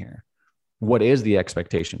expectation here? What is the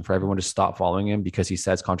expectation? For everyone to stop following him because he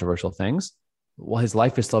says controversial things? Well, his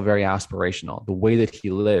life is still very aspirational. The way that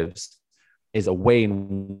he lives is a way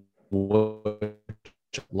in which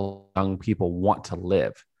young people want to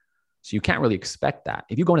live. So you can't really expect that.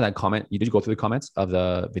 If you go into that comment, did you go through the comments of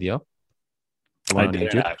the video? The one I on didn't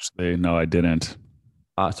YouTube? actually. No, I didn't.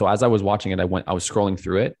 So as I was watching it, I was scrolling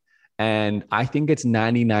through it, and I think it's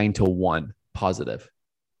 99-1 positive.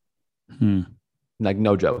 Like,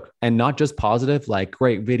 no joke. And not just positive, like,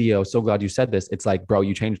 great video, so glad you said this. It's like, bro,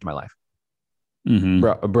 you changed my life.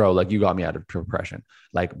 Bro, like, you got me out of depression.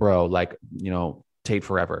 Like, bro, like, Tate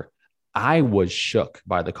forever. I was shook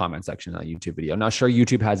by the comment section on that YouTube video. Now, sure,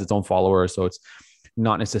 YouTube has its own followers, so it's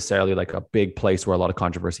not necessarily like a big place where a lot of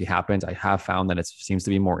controversy happens. I have found that it seems to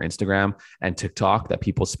be more Instagram and TikTok that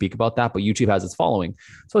people speak about that, but YouTube has its following,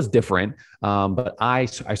 so it's different. But I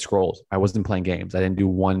scrolled. I wasn't playing games. I didn't do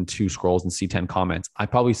 1-2 scrolls and see 10 comments. I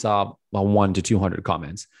probably saw 1 to 200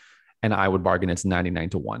 comments, and I would bargain it's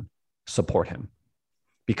 99-1. Support him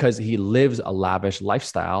because he lives a lavish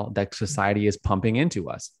lifestyle that society is pumping into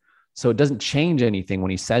us. So it doesn't change anything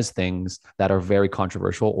when he says things that are very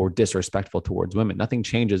controversial or disrespectful towards women. Nothing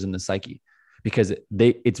changes in the psyche because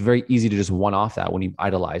it's very easy to just one off that when you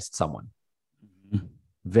idolized someone.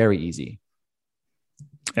 Very easy.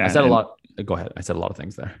 I said a lot. Go ahead. I said a lot of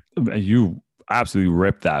things there. You absolutely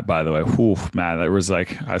ripped that, by the way. Oof, man, that was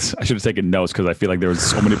like, I should have taken notes because I feel like there was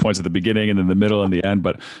so many points at the beginning and in the middle and the end,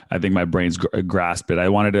 but I think my brain's grasped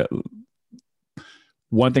it.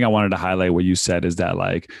 One thing I wanted to highlight what you said is that,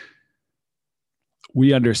 like,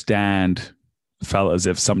 we understand, fellas,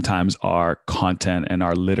 if sometimes our content and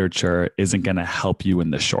our literature isn't going to help you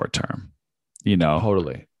in the short term,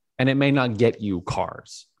 Totally. And it may not get you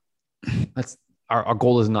cars. That's our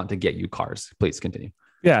goal is not to get you cars. Please continue.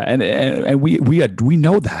 Yeah. And we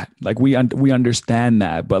know that, like, we understand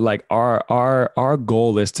that, but like our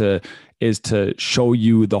goal is to show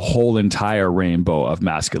you the whole entire rainbow of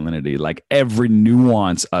masculinity, like every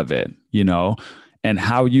nuance of it, and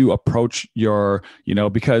how you approach your,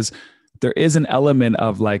 because there is an element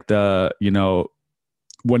of like when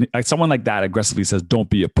like someone like that aggressively says, don't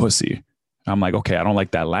be a pussy. I'm like, okay, I don't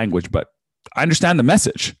like that language, but I understand the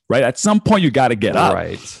message, right? At some point you got to get up.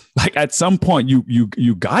 Right. Like at some point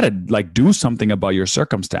you got to like do something about your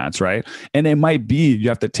circumstance, right? And it might be you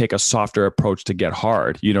have to take a softer approach to get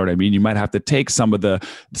hard. You know what I mean? You might have to take some of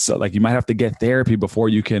you might have to get therapy before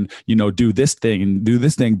you can, do this thing and do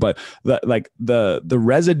this thing. But the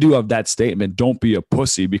residue of that statement, don't be a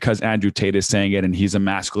pussy, because Andrew Tate is saying it and he's a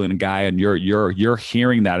masculine guy, and you're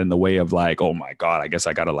hearing that in the way of like, oh my God, I guess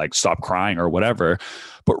I got to like stop crying or whatever.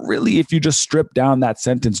 But really, if you just strip down that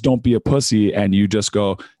sentence, don't be a pussy, and you just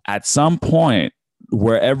go, at some point,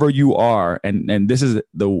 wherever you are, and this is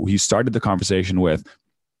he started the conversation with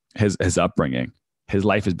his upbringing. His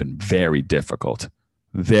life has been very difficult.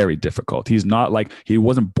 Very difficult. He's not like, he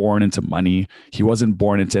wasn't born into money. He wasn't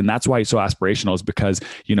born into, and that's why he's so aspirational, is because,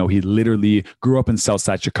 he literally grew up in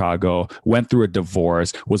Southside Chicago, went through a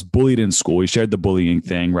divorce, was bullied in school. He shared the bullying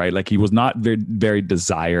thing, right? Like he was not very, very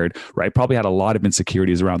desired, right? Probably had a lot of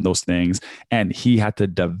insecurities around those things. And he had to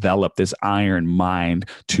develop this iron mind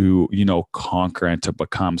to, conquer and to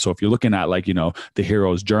become. So if you're looking at like, the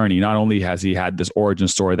hero's journey, not only has he had this origin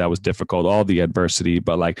story that was difficult, all the adversity,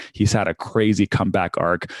 but like he's had a crazy comeback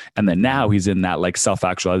arc. And then now he's in that like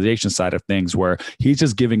self-actualization side of things where he's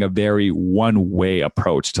just giving a very one-way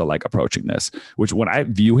approach to like approaching this, which when I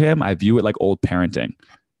view it like old parenting,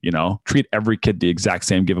 treat every kid the exact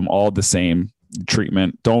same, give them all the same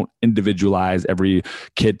treatment. Don't individualize every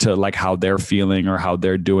kid to like how they're feeling or how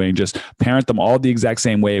they're doing. Just parent them all the exact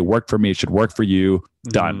same way. It worked for me. It should work for you.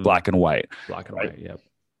 Done. Black and white. Black and white. Yep.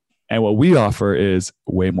 And what we offer is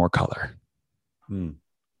way more color.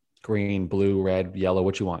 Green, blue, red, yellow,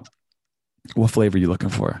 what you want. What flavor are you looking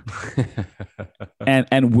for?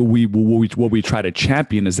 and what we try to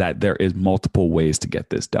champion is that there is multiple ways to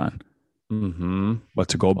get this done. But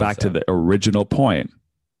to go back to the original point,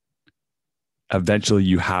 eventually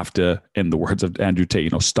you have to, in the words of Andrew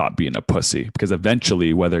Tate, stop being a pussy, because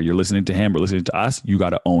eventually, whether you're listening to him or listening to us, you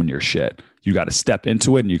got to own your shit. You got to step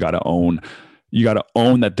into it, and you got to own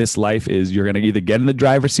that this life is, you're going to either get in the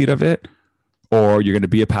driver's seat of it, or you're going to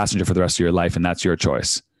be a passenger for the rest of your life, and that's your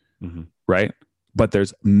choice, right? But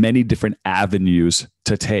there's many different avenues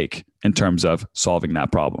to take in terms of solving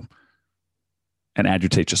that problem. And Andrew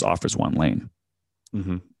Tate just offers one lane.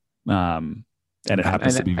 And it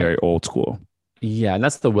happens to be very old school. Yeah, and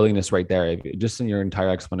that's the willingness right there. Just in your entire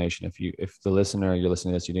explanation, if the listener, you're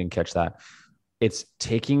listening to this, you didn't catch that, it's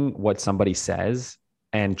taking what somebody says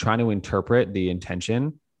and trying to interpret the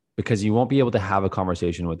intention, because you won't be able to have a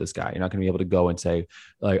conversation with this guy. You're not going to be able to go and say,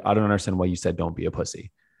 like, I don't understand why you said don't be a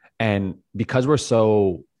pussy. And because we're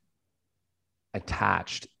so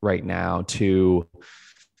attached right now to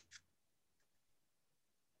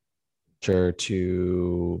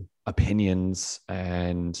opinions,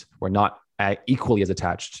 and we're not equally as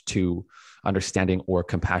attached to understanding or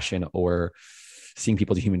compassion or seeing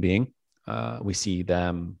people as a human being. We see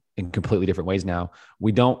them in completely different ways now.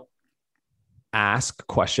 We don't ask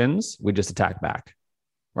questions, we just attack back,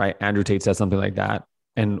 right? Andrew Tate says something like that,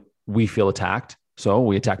 and we feel attacked, so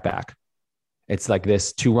we attack back. It's like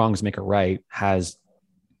this two wrongs make a right has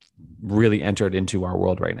really entered into our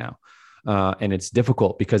world right now. And it's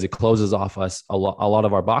difficult because it closes off us a lot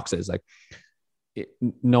of our boxes. Like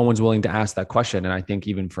no one's willing to ask that question. And I think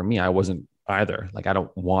even for me, I wasn't either. Like, I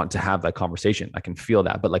don't want to have that conversation. I can feel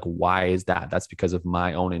that, but like, why is that? That's because of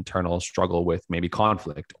my own internal struggle with maybe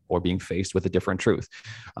conflict or being faced with a different truth,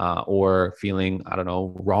 or feeling, I don't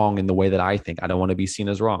know, wrong in the way that I think. I don't want to be seen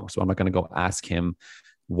as wrong. So I'm not going to go ask him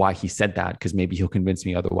why he said that, because maybe he'll convince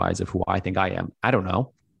me otherwise of who I think I am. I don't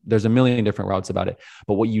know. There's a million different routes about it.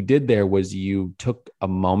 But what you did there was you took a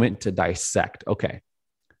moment to dissect. Okay,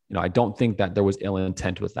 I don't think that there was ill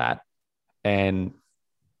intent with that. And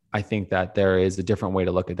I think that there is a different way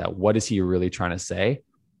to look at that. What is he really trying to say?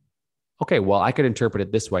 Okay, well, I could interpret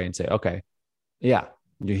it this way and say, okay, yeah,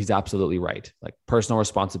 he's absolutely right. Like, personal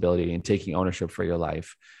responsibility and taking ownership for your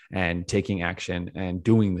life and taking action and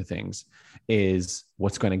doing the things is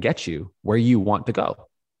what's going to get you where you want to go.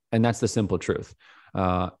 And that's the simple truth.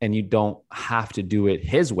 And you don't have to do it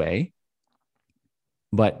his way,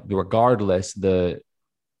 but regardless, the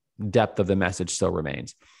depth of the message still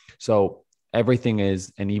remains. So everything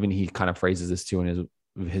is, and even he kind of phrases this too in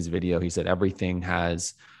his video. He said, everything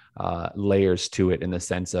has layers to it, in the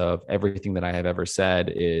sense of everything that I have ever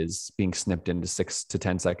said is being snipped into 6 to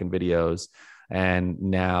 10 second videos. And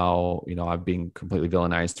now, I've been completely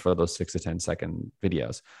villainized for those 6 to 10 second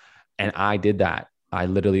videos. And I did that. I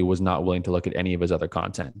literally was not willing to look at any of his other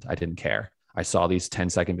content. I didn't care. I saw these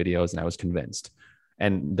 10-second videos and I was convinced.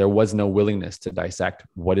 And there was no willingness to dissect.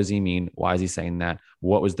 What does he mean? Why is he saying that?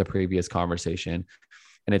 What was the previous conversation?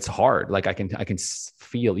 And it's hard. Like, I can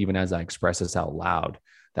feel, even as I express this out loud,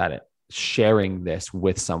 that sharing this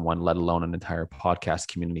with someone, let alone an entire podcast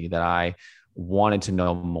community that I wanted to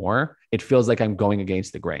know more, it feels like I'm going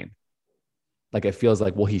against the grain. Like, it feels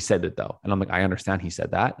like, well, he said it though. And I'm like, I understand he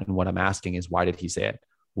said that. And what I'm asking is, why did he say it?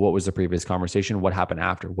 What was the previous conversation? What happened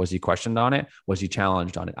after? Was he questioned on it? Was he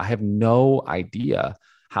challenged on it? I have no idea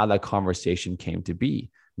how that conversation came to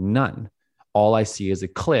be. None. All I see is a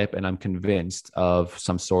clip, and I'm convinced of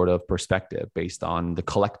some sort of perspective based on the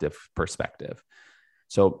collective perspective.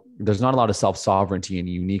 So there's not a lot of self-sovereignty and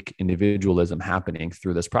unique individualism happening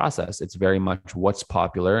through this process. It's very much what's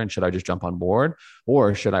popular, and should I just jump on board?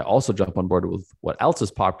 Or should I also jump on board with what else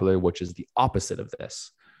is popular, which is the opposite of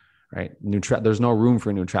this, right? There's no room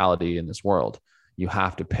for neutrality in this world. You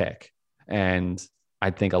have to pick. And I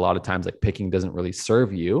think a lot of times, like, picking doesn't really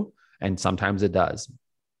serve you. And sometimes it does.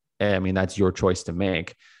 I mean, that's your choice to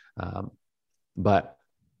make. But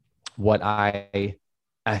what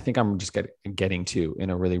I think I'm just getting to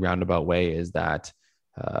in a really roundabout way is that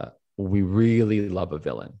we really love a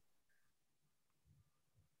villain.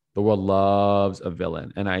 The world loves a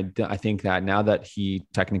villain. And I think that now that he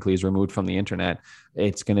technically is removed from the internet,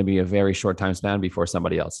 it's going to be a very short time span before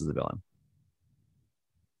somebody else is a villain.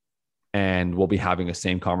 And we'll be having the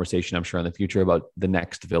same conversation, I'm sure, in the future about the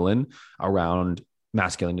next villain around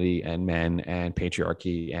masculinity and men and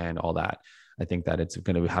patriarchy and all that. I think that it's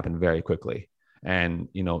going to happen very quickly. And,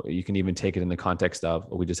 you can even take it in the context of,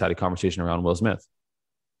 we just had a conversation around Will Smith.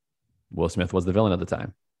 Will Smith was the villain at the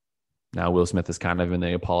time. Now Will Smith is kind of in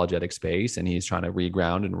the apologetic space, and he's trying to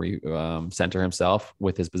reground and center himself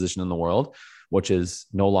with his position in the world, which is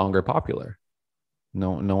no longer popular.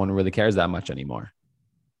 No one really cares that much anymore.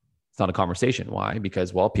 It's not a conversation. Why?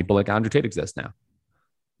 Because, well, people like Andrew Tate exist now.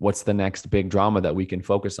 What's the next big drama that we can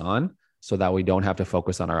focus on so that we don't have to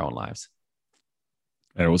focus on our own lives?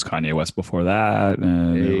 There was Kanye West before that.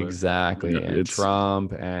 Exactly. And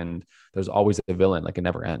Trump, and there's always a villain. Like, it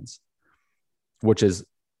never ends, which is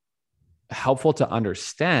helpful to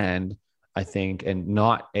understand, I think, and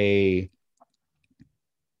not an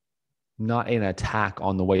attack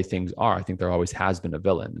on the way things are. I think there always has been a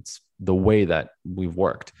villain. It's the way that we've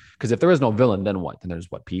worked. Because if there is no villain, then what? Then there's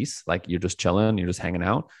what? Peace? Like, you're just chilling, you're just hanging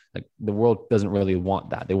out. Like, the world doesn't really want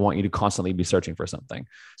that. They want you to constantly be searching for something.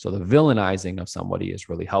 So the villainizing of somebody is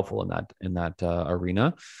really helpful in that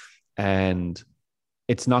arena. And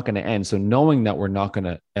it's not going to end. So knowing that we're not going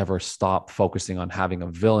to ever stop focusing on having a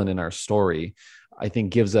villain in our story, I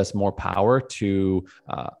think gives us more power to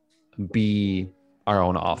be our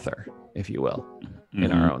own author, if you will,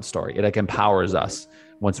 in our own story. It like empowers us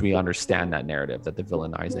once we understand that narrative, that the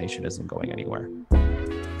villainization isn't going anywhere.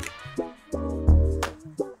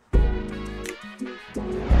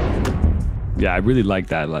 Yeah, I really like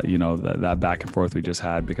that, that back and forth we just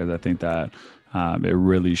had, because I think that it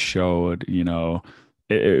really showed,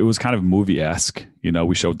 it was kind of movie-esque.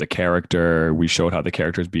 We showed the character, we showed how the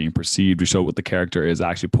character is being perceived, we showed what the character is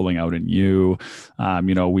actually pulling out in you.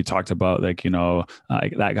 We talked about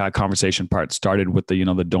that conversation part started with the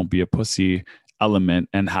don't be a pussy element,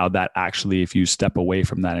 and how that actually, if you step away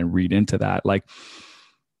from that and read into that,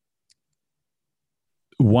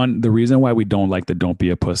 the reason why we don't like the don't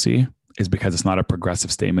be a pussy is because it's not a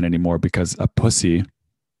progressive statement anymore, because a pussy,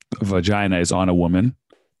 vagina, is on a woman,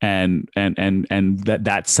 and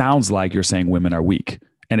that sounds like you're saying women are weak.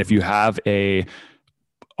 And if you have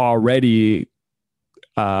already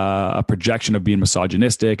a projection of being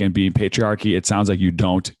misogynistic and being patriarchy, it sounds like you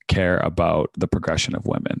don't care about the progression of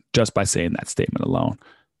women just by saying that statement alone.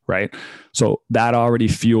 Right. So that already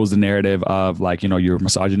fuels the narrative of you're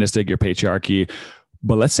misogynistic, you're patriarchy.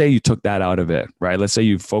 But let's say you took that out of it, right? Let's say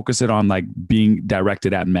you focus it on being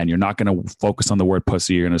directed at men. You're not going to focus on the word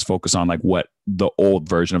pussy. You're going to focus on what the old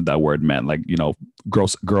version of that word meant,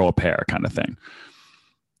 gross girl a pair kind of thing.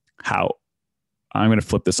 How I'm going to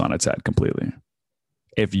flip this on its head completely.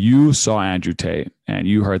 If you saw Andrew Tate and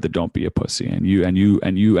you heard the don't be a pussy, and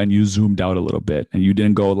you zoomed out a little bit, and you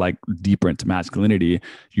didn't go deeper into masculinity,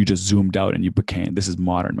 you just zoomed out and you became, this is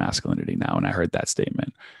modern masculinity now. And I heard that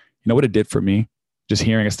statement. You know what it did for me? Just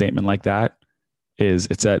hearing a statement like that is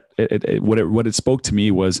what it spoke to me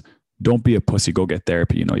was, don't be a pussy, go get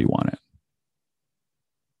therapy. You want it.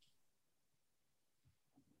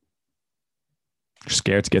 You're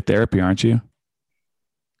scared to get therapy, aren't you?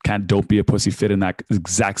 Can't don't be a pussy fit in that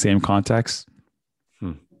exact same context?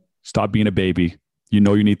 Stop being a baby. You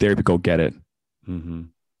need therapy, go get it. Mm-hmm.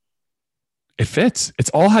 It fits. It's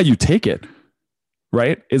all how you take it,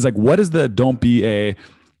 right? It's what is the don't be a,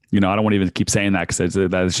 I don't want to even keep saying that, because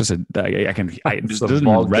it's just it doesn't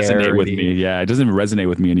resonate with me. Yeah, it doesn't even resonate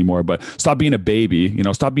with me anymore. But stop being a baby.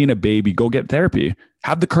 Stop being a baby. Go get therapy.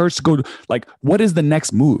 Have the courage to go. What is the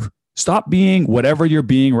next move? Stop being whatever you're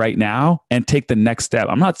being right now and take the next step.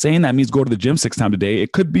 I'm not saying that means go to the gym 6 times a day.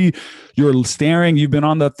 It could be you've been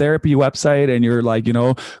on the therapy website and you're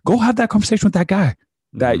go have that conversation with that guy.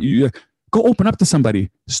 That you go open up to somebody.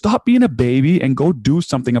 Stop being a baby and go do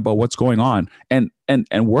something about what's going on. And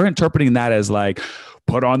we're interpreting that as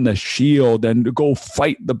put on the shield and go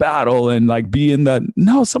fight the battle and be in the,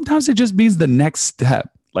 no, sometimes it just means the next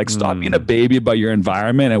step. Stop being a baby about your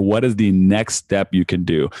environment, and what is the next step you can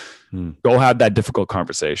do? Go have that difficult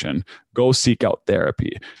conversation. Go seek out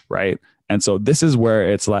therapy, right? And so this is where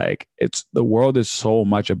it's the world is so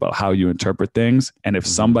much about how you interpret things. And if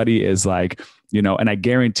somebody is and I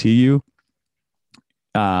guarantee you,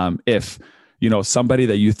 if somebody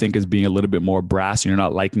that you think is being a little bit more brass and you're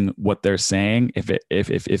not liking what they're saying,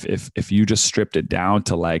 if you just stripped it down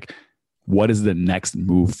to what is the next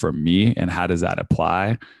move for me and how does that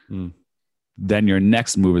apply? Then your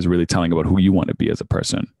next move is really telling about who you want to be as a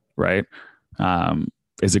person, right?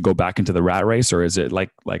 Is it go back into the rat race, or is it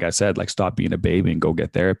like I said, stop being a baby and go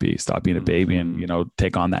get therapy, stop being a baby and,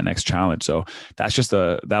 take on that next challenge. So that's just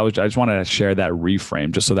I just wanted to share that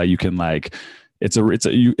reframe just so that you can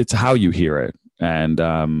it's how you hear it and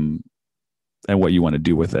what you want to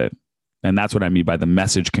do with it. And that's what I mean by the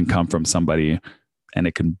message can come from somebody and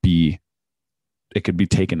it could be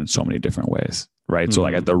taken in so many different ways. Right. So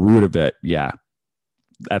at the root of it, you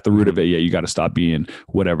got to stop being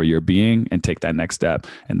whatever you're being and take that next step.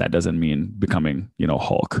 And that doesn't mean becoming,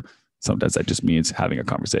 Hulk. Sometimes that just means having a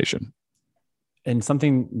conversation. And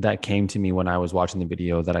something that came to me when I was watching the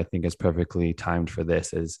video that I think is perfectly timed for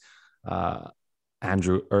this is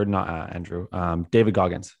David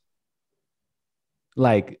Goggins.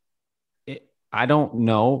 I don't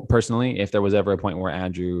know personally if there was ever a point where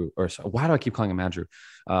why do I keep calling him Andrew?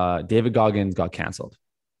 David Goggins got canceled.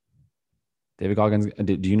 David Goggins,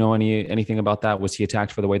 do you know anything about that? Was he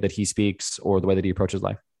attacked for the way that he speaks or the way that he approaches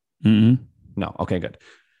life? Mm-hmm. No. Okay, good.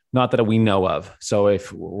 Not that we know of. So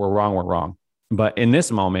if we're wrong, we're wrong. But in this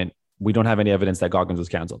moment, we don't have any evidence that Goggins was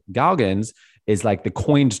canceled. Goggins is the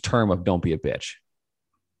coined term of don't be a bitch.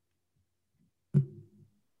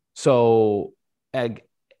 So I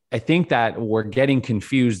think that we're getting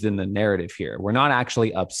confused in the narrative here. We're not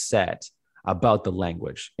actually upset about the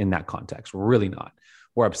language in that context. We're really not.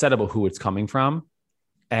 We're upset about who it's coming from.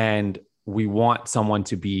 And we want someone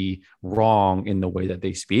to be wrong in the way that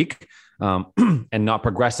they speak and not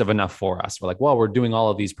progressive enough for us. We're we're doing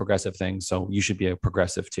all of these progressive things, so you should be a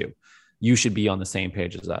progressive too. You should be on the same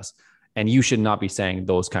page as us. And you should not be saying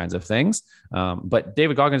those kinds of things. But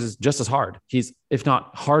David Goggins is just as hard. He's, if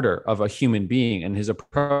not harder, of a human being, and his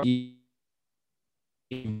approach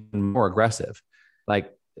even more aggressive.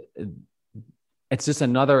 it's just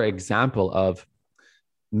another example of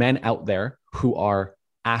men out there who are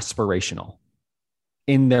aspirational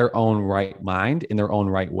in their own right mind, in their own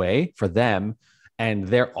right way for them. And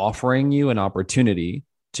they're offering you an opportunity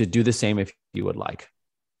to do the same if you would like.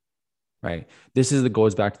 Right. This is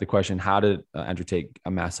goes back to the question, how did Andrew Tate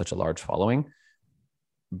amass such a large following?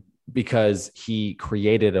 Because he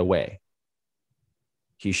created a way.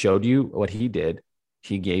 He showed you what he did.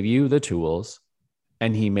 He gave you the tools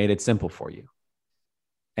and he made it simple for you.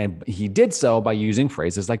 And he did so by using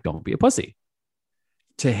phrases like, don't be a pussy.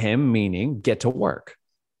 To him, meaning get to work.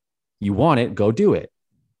 You want it, go do it.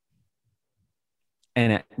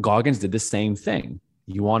 And Goggins did the same thing.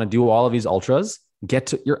 You want to do all of these ultras,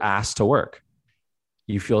 get your ass to work.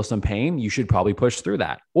 You feel some pain, you should probably push through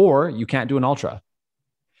that. Or you can't do an ultra.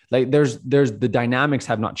 Like there's the dynamics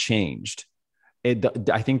have not changed.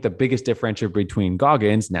 I think the biggest differentiator between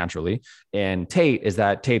Goggins, naturally, and Tate is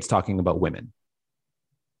that Tate's talking about women.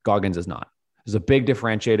 Goggins is not. There's a big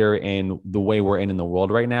differentiator in the way we're in the world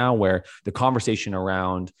right now, where the conversation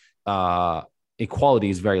around equality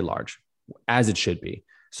is very large, as it should be.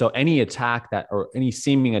 So any attack or any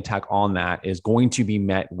seeming attack on that is going to be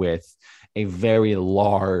met with a very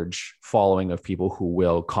large following of people who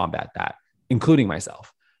will combat that, including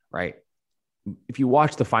myself, right? If you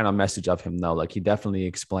watch the final message of him, though, like he definitely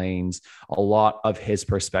explains a lot of his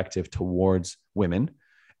perspective towards women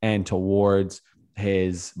and towards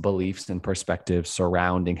his beliefs and perspectives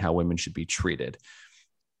surrounding how women should be treated.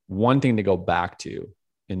 One thing to go back to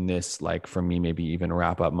in this, like for me, maybe even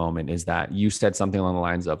wrap up moment, is that you said something along the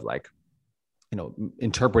lines of like,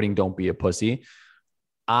 interpreting don't be a pussy.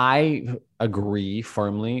 I agree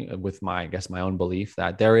firmly with my own belief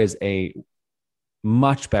that there is a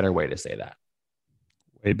much better way to say that.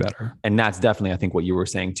 Way better. And that's definitely, I think, what you were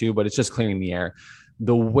saying too, but it's just clearing the air.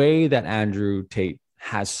 The way that Andrew Tate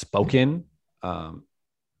has spoken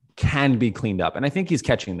can be cleaned up. And I think he's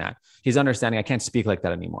catching that. He's understanding I can't speak like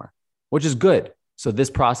that anymore, which is good. So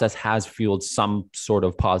this process has fueled some sort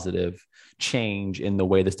of positive change in the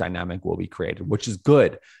way this dynamic will be created, which is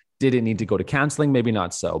good. Did it need to go to counseling? Maybe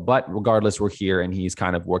not so. But regardless, we're here and he's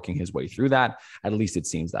kind of working his way through that. At least it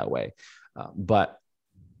seems that way. But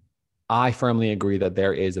I firmly agree that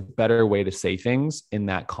there is a better way to say things in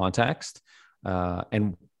that context.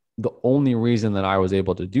 And the only reason that I was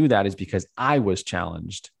able to do that is because I was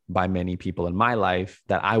challenged by many people in my life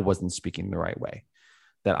that I wasn't speaking the right way,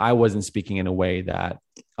 that I wasn't speaking in a way that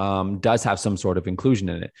does have some sort of inclusion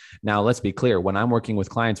in it. Now, let's be clear. When I'm working with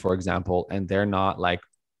clients, for example, and they're not like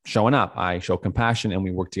showing up, I show compassion and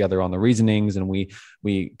we work together on the reasonings, and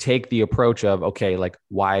we take the approach of, okay, like,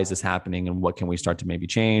 why is this happening and what can we start to maybe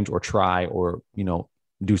change or try or,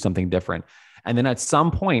 do something different. And then at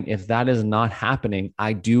some point, if that is not happening,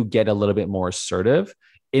 I do get a little bit more assertive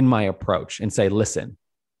in my approach and say, listen,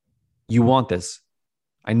 you want this.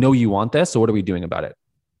 I know you want this. So what are we doing about it?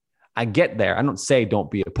 I get there. I don't say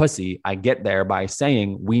don't be a pussy. I get there by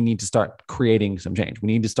saying we need to start creating some change. We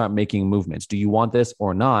need to start making movements. Do you want this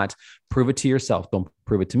or not? Prove it to yourself. Don't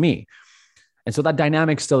prove it to me. And so that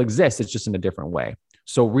dynamic still exists. It's just in a different way.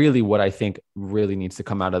 So really what I think really needs to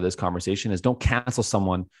come out of this conversation is don't cancel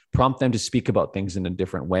someone, prompt them to speak about things in a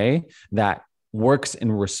different way that works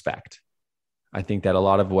in respect. I think that a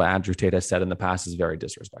lot of what Andrew Tate has said in the past is very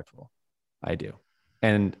disrespectful. I do.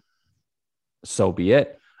 And so be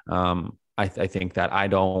it. I think that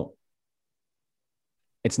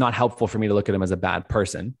it's not helpful for me to look at him as a bad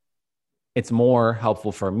person. It's more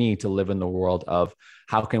helpful for me to live in the world of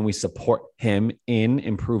how can we support him in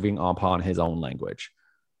improving upon his own language?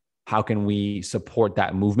 How can we support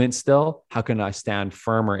that movement still? How can I stand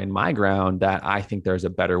firmer in my ground that I think there's a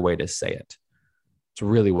better way to say it? It's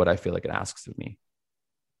really what I feel like it asks of me.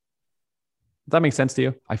 Does that make sense to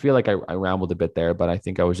you? I feel like I rambled a bit there, but I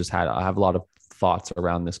think I have a lot of thoughts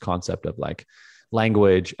around this concept of like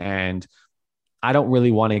language. And I don't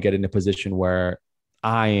really want to get in a position where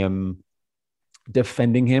I am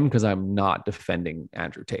defending him, because I'm not defending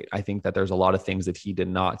Andrew Tate. I think that there's a lot of things that he did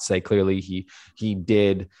not say clearly. He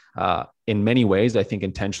did in many ways, I think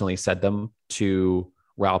intentionally said them to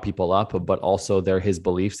rile people up, but also they're his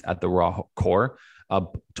beliefs at the raw core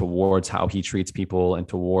towards how he treats people and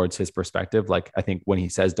towards his perspective. Like, I think when he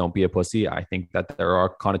says, don't be a pussy, I think that there are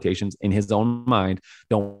connotations in his own mind.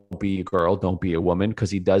 Don't be a girl, don't be a woman, because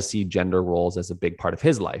he does see gender roles as a big part of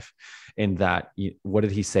his life. In that, what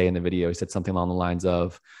did he say in the video? He said something along the lines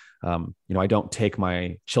of, I don't take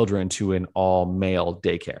my children to an all male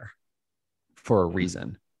daycare for a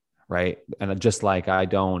reason. Right. And just like I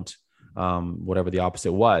don't, whatever the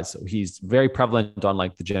opposite was. So he's very prevalent on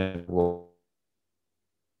like the gender roles.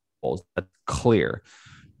 That's clear.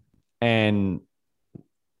 And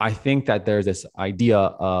I think that there's this idea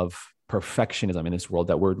of perfectionism in this world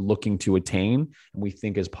that we're looking to attain and we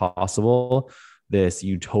think is possible. This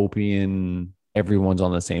utopian, everyone's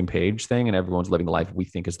on the same page thing and everyone's living the life we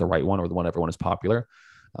think is the right one or the one everyone is popular.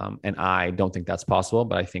 And I don't think that's possible,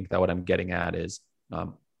 but I think that what I'm getting at is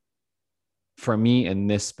for me in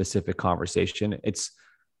this specific conversation, it's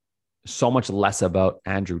so much less about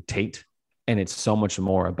Andrew Tate and it's so much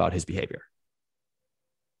more about his behavior.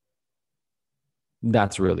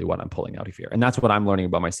 That's really what I'm pulling out of here. And that's what I'm learning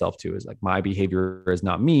about myself too, is like my behavior is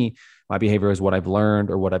not me. My behavior is what I've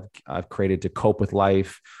learned or what I've created to cope with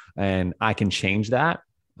life. And I can change that.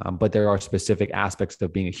 But there are specific aspects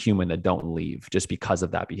of being a human that don't leave just because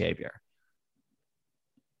of that behavior.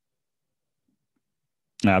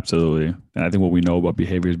 Absolutely. And I think what we know about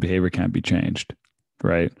behavior is behavior can't be changed,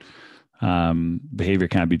 right? Behavior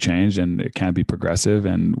can't be changed and it can't be progressive,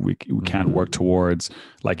 and we can't work towards,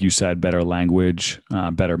 like you said, better language,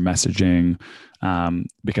 better messaging.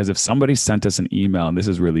 Because if somebody sent us an email, and this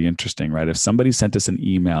is really interesting, right? If somebody sent us an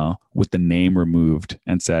email with the name removed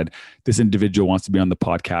and said, this individual wants to be on the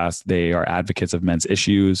podcast, they are advocates of men's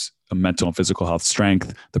issues, mental and physical health,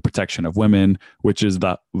 strength, the protection of women, which is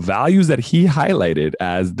the values that he highlighted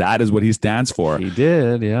as that is what he stands for. He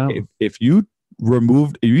did, yeah. If you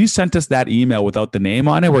sent us that email without the name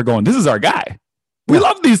on it, we're going, this is our guy. We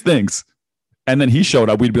love these things. And then he showed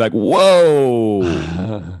up, we'd be like,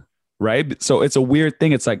 whoa. Right. So it's a weird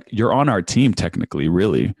thing. It's like, you're on our team technically,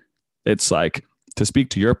 really. It's like, to speak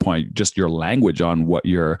to your point, just your language on what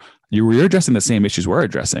you're addressing the same issues we're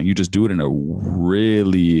addressing. You just do it in a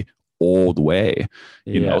really old way,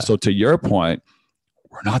 you know? So to your point,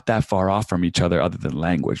 we're not that far off from each other other than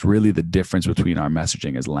language. Really, the difference between our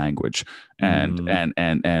messaging is language. And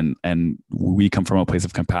we come from a place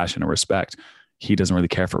of compassion and respect. He doesn't really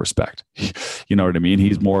care for respect. You know what I mean?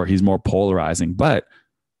 He's more polarizing, but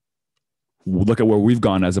look at where we've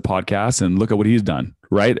gone as a podcast and look at what he's done.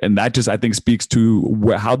 Right. And that just, I think, speaks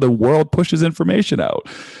to how the world pushes information out.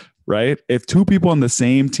 Right. If two people on the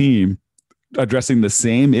same team addressing the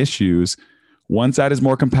same issues, one side is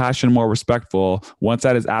more compassionate, more respectful. One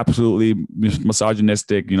side is absolutely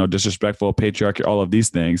misogynistic, disrespectful, patriarchy, all of these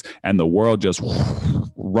things. And the world just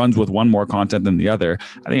runs with one more content than the other.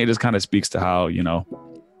 I think it just kind of speaks to how,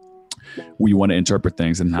 we want to interpret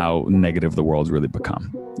things and how negative the world's really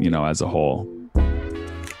become, as a whole.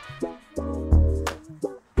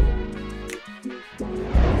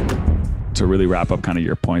 To really wrap up kind of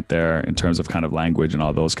your point there in terms of kind of language and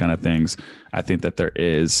all those kind of things, I think that there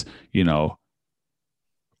is,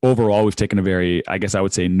 overall, we've taken a very, I guess I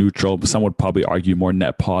would say neutral, but some would probably argue more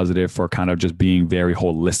net positive for kind of just being very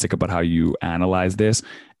holistic about how you analyze this.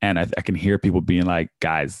 And I can hear people being like,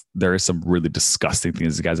 guys, there are some really disgusting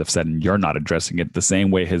things you guys have said, and you're not addressing it the same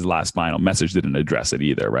way his last final message didn't address it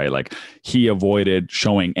either, right? Like, he avoided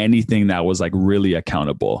showing anything that was like really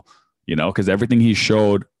accountable, because everything he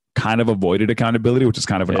showed kind of avoided accountability, which is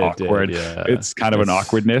kind of an it's kind of an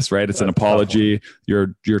awkwardness, right? It's an apology.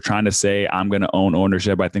 You're trying to say, I'm going to own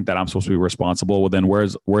ownership. I think that I'm supposed to be responsible. Well, then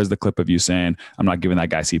where's the clip of you saying, I'm not giving that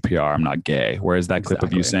guy CPR, I'm not gay? Where's that clip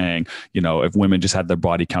of you saying, if women just had their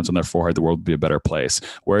body counts on their forehead, the world would be a better place?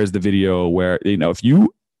 Where's the video where,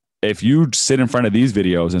 if you sit in front of these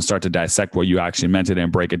videos and start to dissect what you actually meant it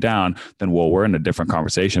and break it down, then, we're in a different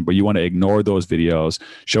conversation. But you want to ignore those videos,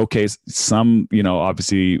 showcase some,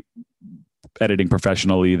 obviously editing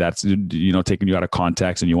professionally that's, taking you out of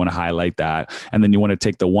context, and you want to highlight that. And then you want to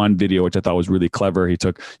take the one video, which I thought was really clever. He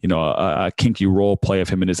took, a kinky role play of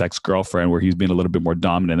him and his ex-girlfriend where he's being a little bit more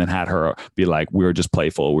dominant, and then had her be like, we were just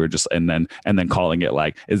playful. We were just, and then calling it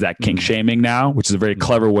like, is that kink shaming now? Which is a very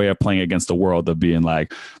clever way of playing against the world of being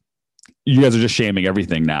like, you guys are just shaming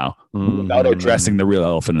everything now without addressing the real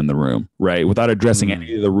elephant in the room, right? Without addressing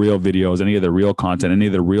any of the real videos, any of the real content, any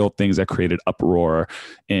of the real things that created uproar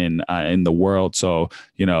in the world. So,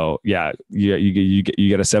 you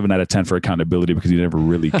get a 7 out of 10 for accountability because you never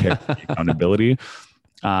really cared for accountability.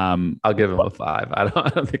 I'll give him a 5. I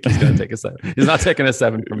don't think he's going to take a 7. He's not taking a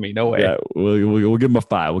 7 from me. No way. Yeah, we'll give him a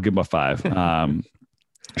 5. We'll give him a 5.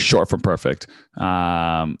 Short from perfect.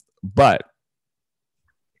 But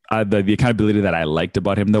the accountability that I liked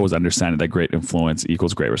about him, though, was understanding that great influence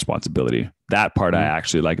equals great responsibility. That part I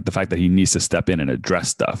actually like. The fact that he needs to step in and address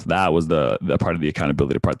stuff. That was the part of the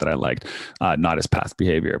accountability part that I liked, not his past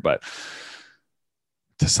behavior. But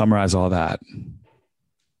to summarize all that,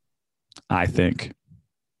 I think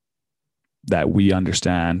that we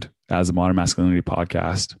understand as a Modern Masculinity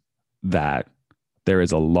podcast that there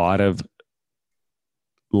is a lot of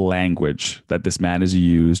language that this man has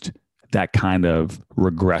used that kind of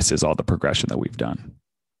regresses all the progression that we've done.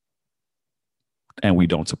 And we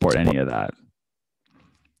don't support any of that.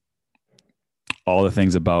 All the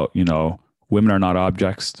things about, women are not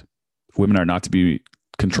objects. Women are not to be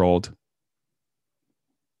controlled.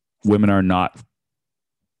 Women are not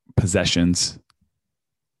possessions.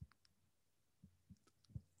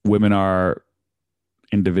 Women are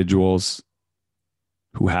individuals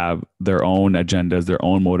who have their own agendas, their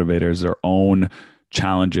own motivators, their own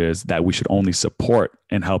challenges that we should only support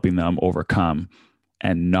in helping them overcome,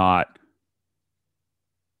 and not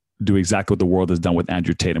do exactly what the world has done with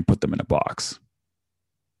Andrew Tate and put them in a box.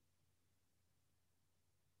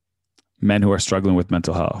 Men who are struggling with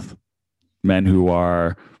mental health, men who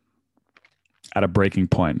are at a breaking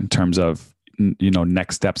point in terms of,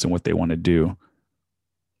 next steps and what they want to do.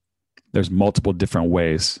 There's multiple different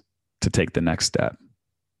ways to take the next step.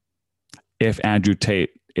 If Andrew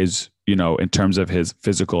Tate is, in terms of his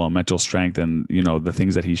physical and mental strength and, the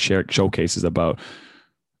things that he showcases about,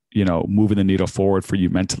 moving the needle forward for you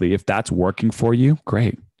mentally, if that's working for you,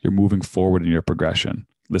 great. You're moving forward in your progression.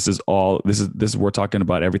 This is we're talking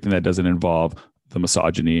about everything that doesn't involve the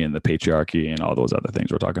misogyny and the patriarchy and all those other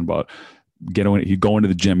things. We're talking about he's going to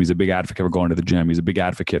the gym. He's a big advocate for going to the gym. He's a big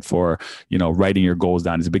advocate for, writing your goals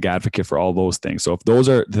down. He's a big advocate for all those things. So if those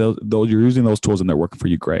you're using those tools and they're working for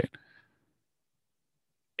you, great.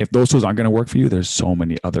 If those tools aren't going to work for you, there's so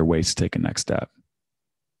many other ways to take a next step.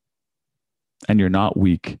 And you're not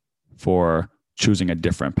weak for choosing a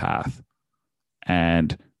different path.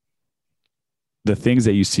 And the things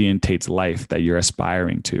that you see in Tate's life that you're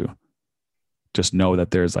aspiring to, just know that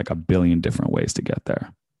there's like a billion different ways to get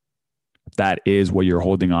there. That is what you're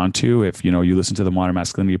holding on to. If you listen to the Modern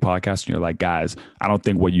Masculinity podcast and you're like, guys, I don't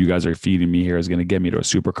think what you guys are feeding me here is going to get me to a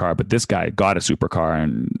supercar, but this guy got a supercar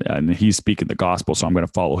and he's speaking the gospel, so I'm going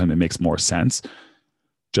to follow him. It makes more sense.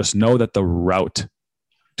 Just know that the route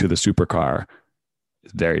to the supercar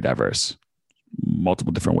is very diverse.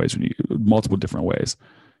 Multiple different ways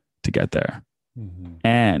to get there. Mm-hmm.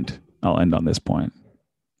 And I'll end on this point.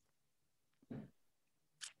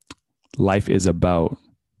 Life is about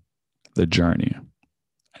the journey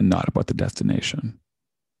and not about the destination.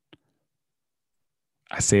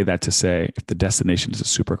 I say that to say, if the destination is a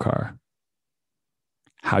supercar,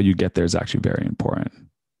 how you get there is actually very important.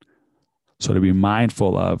 So to be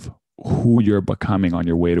mindful of who you're becoming on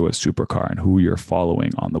your way to a supercar and who you're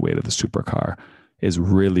following on the way to the supercar is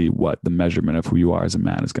really what the measurement of who you are as a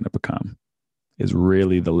man is going to become. Is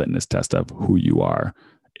really the litmus test of who you are,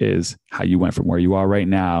 is how you went from where you are right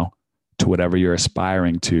now to whatever you're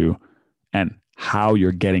aspiring to, and how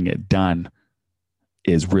you're getting it done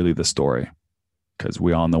is really the story. Because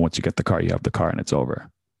we all know once you get the car, you have the car and it's over.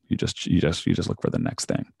 You just look for the next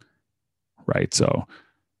thing, right? So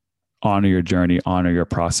honor your journey, honor your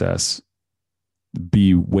process,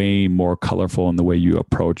 be way more colorful in the way you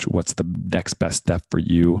approach what's the next best step for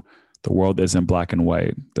you. The world isn't black and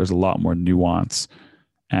white. There's a lot more nuance.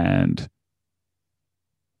 And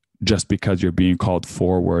just because you're being called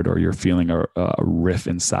forward or you're feeling a riff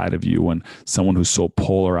inside of you when someone who's so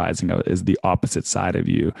polarizing is the opposite side of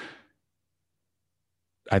you,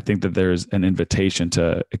 I think that there's an invitation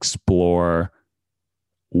to explore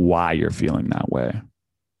why you're feeling that way.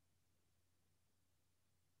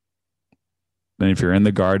 Then if you're in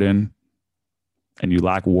the garden and you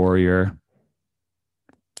lack warrior,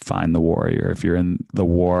 find the warrior. If you're in the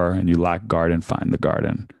war and you lack garden, find the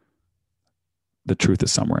garden. The truth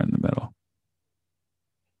is somewhere in the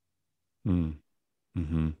middle.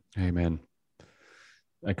 Mm-hmm. Amen.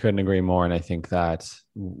 I couldn't agree more. And I think that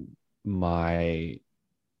part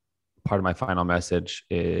of my final message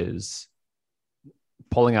is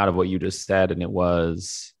pulling out of what you just said. And it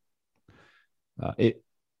was,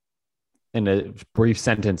 in a brief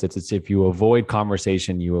sentence, it's if you avoid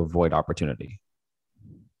conversation, you avoid opportunity.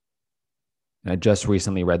 And I just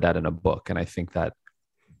recently read that in a book. And I think that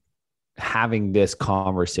having this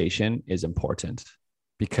conversation is important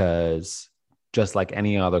because just like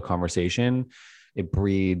any other conversation, it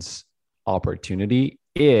breeds opportunity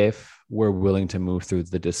if we're willing to move through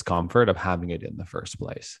the discomfort of having it in the first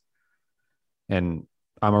place. And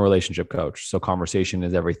I'm a relationship coach, so conversation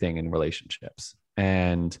is everything in relationships.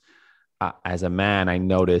 And as a man, I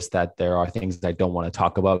noticed that there are things I don't want to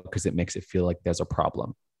talk about because it makes it feel like there's a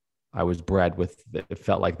problem. I was bred with, it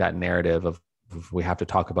felt like that narrative of we have to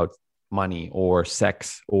talk about money or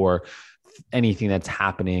sex or anything that's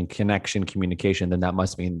happening, connection, communication, then that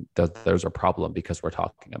must mean that there's a problem because we're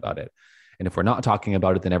talking about it. And if we're not talking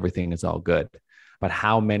about it, then everything is all good. But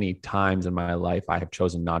how many times in my life I have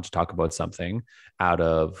chosen not to talk about something out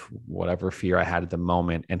of whatever fear I had at the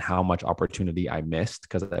moment, and how much opportunity I missed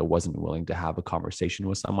because I wasn't willing to have a conversation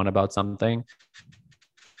with someone about something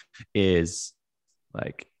is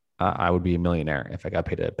Like I would be a millionaire if I got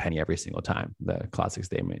paid a penny every single time, the classic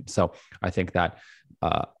statement. So I think that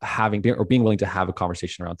being willing to have a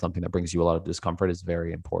conversation around something that brings you a lot of discomfort is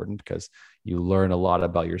very important, because you learn a lot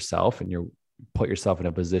about yourself and you put yourself in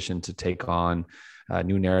a position to take on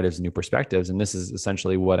new narratives, new perspectives. And this is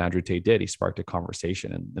essentially what Andrew Tate did. He sparked a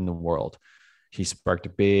conversation in the world. He sparked a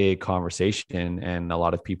big conversation, and a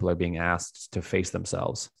lot of people are being asked to face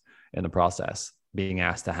themselves in the process, being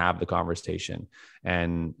asked to have the conversation.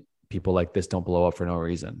 And people like this don't blow up for no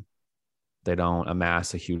reason. They don't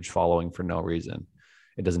amass a huge following for no reason.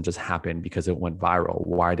 It doesn't just happen because it went viral.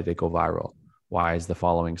 Why did it go viral? Why is the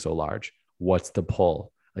following so large? What's the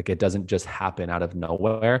pull? Like, it doesn't just happen out of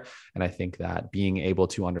nowhere. And I think that being able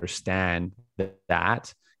to understand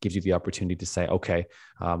that gives you the opportunity to say, okay,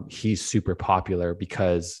 he's super popular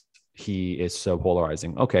because he is so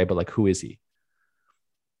polarizing. Okay, but like, who is he?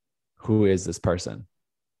 Who is this person?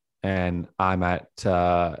 And I'm at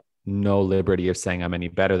no liberty of saying I'm any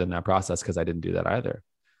better than that process, because I didn't do that either.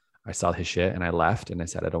 I saw his shit and I left, and I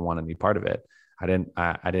said, I don't want any part of it. I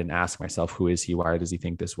didn't ask myself, who is he? Why does he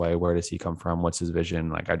think this way? Where does he come from? What's his vision?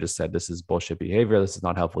 Like, I just said, this is bullshit behavior. This is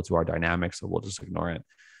not helpful to our dynamic, so we'll just ignore it.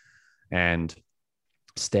 And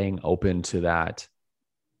staying open to that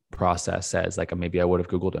process says, like, maybe I would have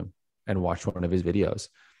Googled him and watched one of his videos,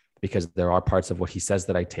 because there are parts of what he says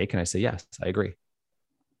that I take and I say, yes, I agree.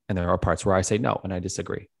 And there are parts where I say no and I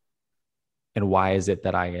disagree. And why is it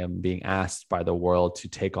that I am being asked by the world to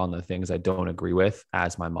take on the things I don't agree with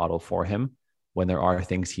as my model for him, when there are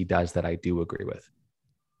things he does that I do agree with?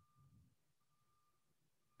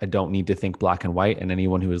 I don't need to think black and white. And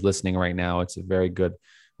anyone who is listening right now, it's a very good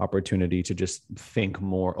opportunity to just think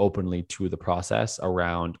more openly to the process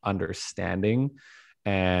around understanding.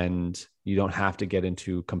 And you don't have to get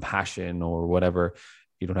into compassion or whatever.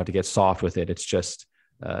 You don't have to get soft with it. It's just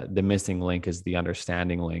the missing link is the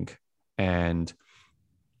understanding link. And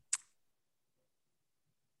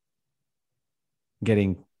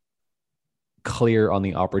getting clear on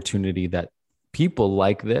the opportunity that people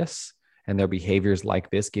like this and their behaviors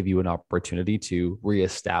like this give you an opportunity to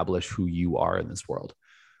reestablish who you are in this world.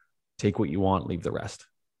 Take what you want, leave the rest.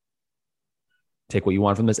 Take what you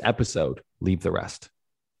want from this episode, leave the rest.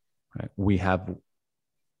 Right? We have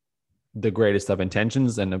the greatest of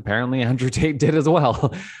intentions, and apparently Andrew Tate did as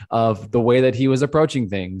well, of the way that he was approaching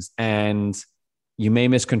things. And you may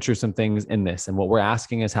misconstrue some things in this. And what we're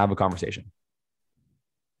asking is, have a conversation.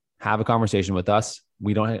 Have a conversation with us.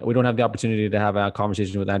 We don't have the opportunity to have a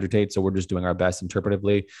conversation with Andrew Tate, so we're just doing our best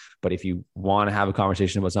interpretively. But if you want to have a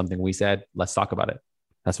conversation about something we said, let's talk about it.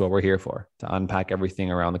 That's what we're here for, to unpack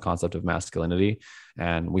everything around the concept of masculinity.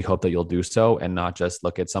 And we hope that you'll do so, and not just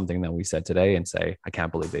look at something that we said today and say, I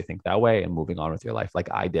can't believe they think that way, and moving on with your life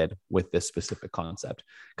like I did with this specific concept,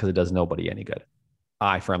 because it does nobody any good.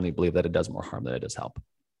 I firmly believe that it does more harm than it does help.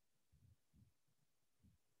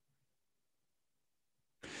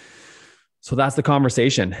 So that's the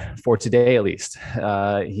conversation for today, at least.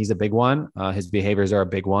 He's a big one. His behaviors are a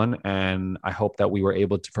big one. And I hope that we were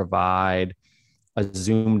able to provide a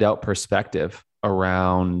zoomed out perspective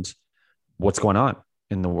around what's going on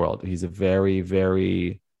in the world. He's a very,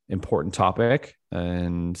 very important topic.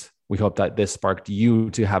 And we hope that this sparked you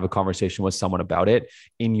to have a conversation with someone about it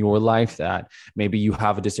in your life that maybe you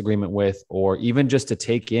have a disagreement with, or even just to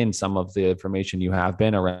take in some of the information you have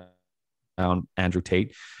been around Andrew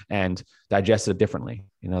Tate and digest it differently.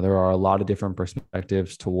 You know, there are a lot of different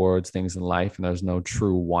perspectives towards things in life, and there's no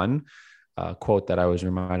true one. Quote that I was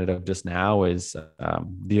reminded of just now is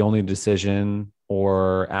the only decision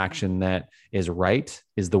or action that is right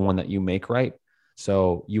is the one that you make right.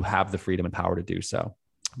 So you have the freedom and power to do so.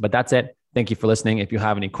 But that's it. Thank you for listening. If you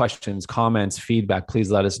have any questions, comments, feedback, please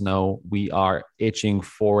let us know. We are itching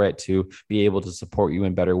for it to be able to support you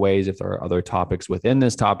in better ways. If there are other topics within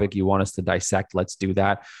this topic you want us to dissect, let's do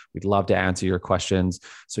that. We'd love to answer your questions.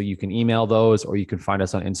 So you can email those, or you can find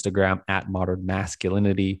us on Instagram at Modern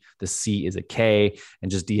Masculinity. The C is a K, and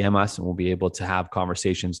just DM us, and we'll be able to have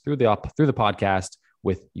conversations through the podcast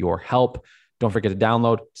with your help. Don't forget to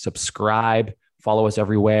download, subscribe, follow us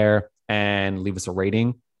everywhere, and leave us a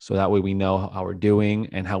rating. So that way we know how we're doing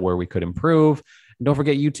and where we could improve. And don't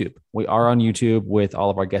forget YouTube. We are on YouTube with all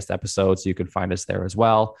of our guest episodes, so you can find us there as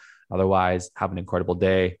well. Otherwise, have an incredible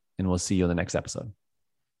day, and we'll see you in the next episode.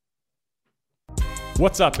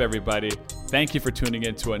 What's up, everybody? Thank you for tuning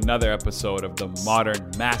in to another episode of the Modern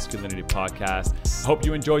Masculinity Podcast. I hope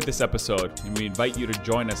you enjoyed this episode, and we invite you to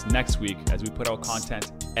join us next week as we put out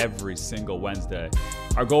content every single Wednesday.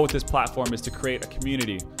 Our goal with this platform is to create a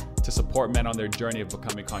community to support men on their journey of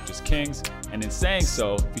becoming conscious kings. And in saying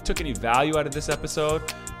so, if you took any value out of this episode,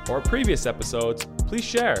 or previous episodes, please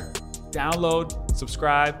share, download,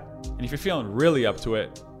 subscribe, and if you're feeling really up to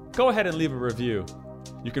it, go ahead and leave a review.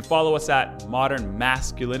 You can follow us at Modern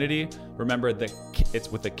Masculinity. Remember that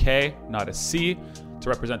it's with a K, not a C, to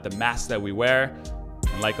represent the mask that we wear.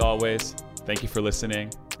 And like always, thank you for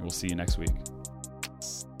listening, and we'll see you next week.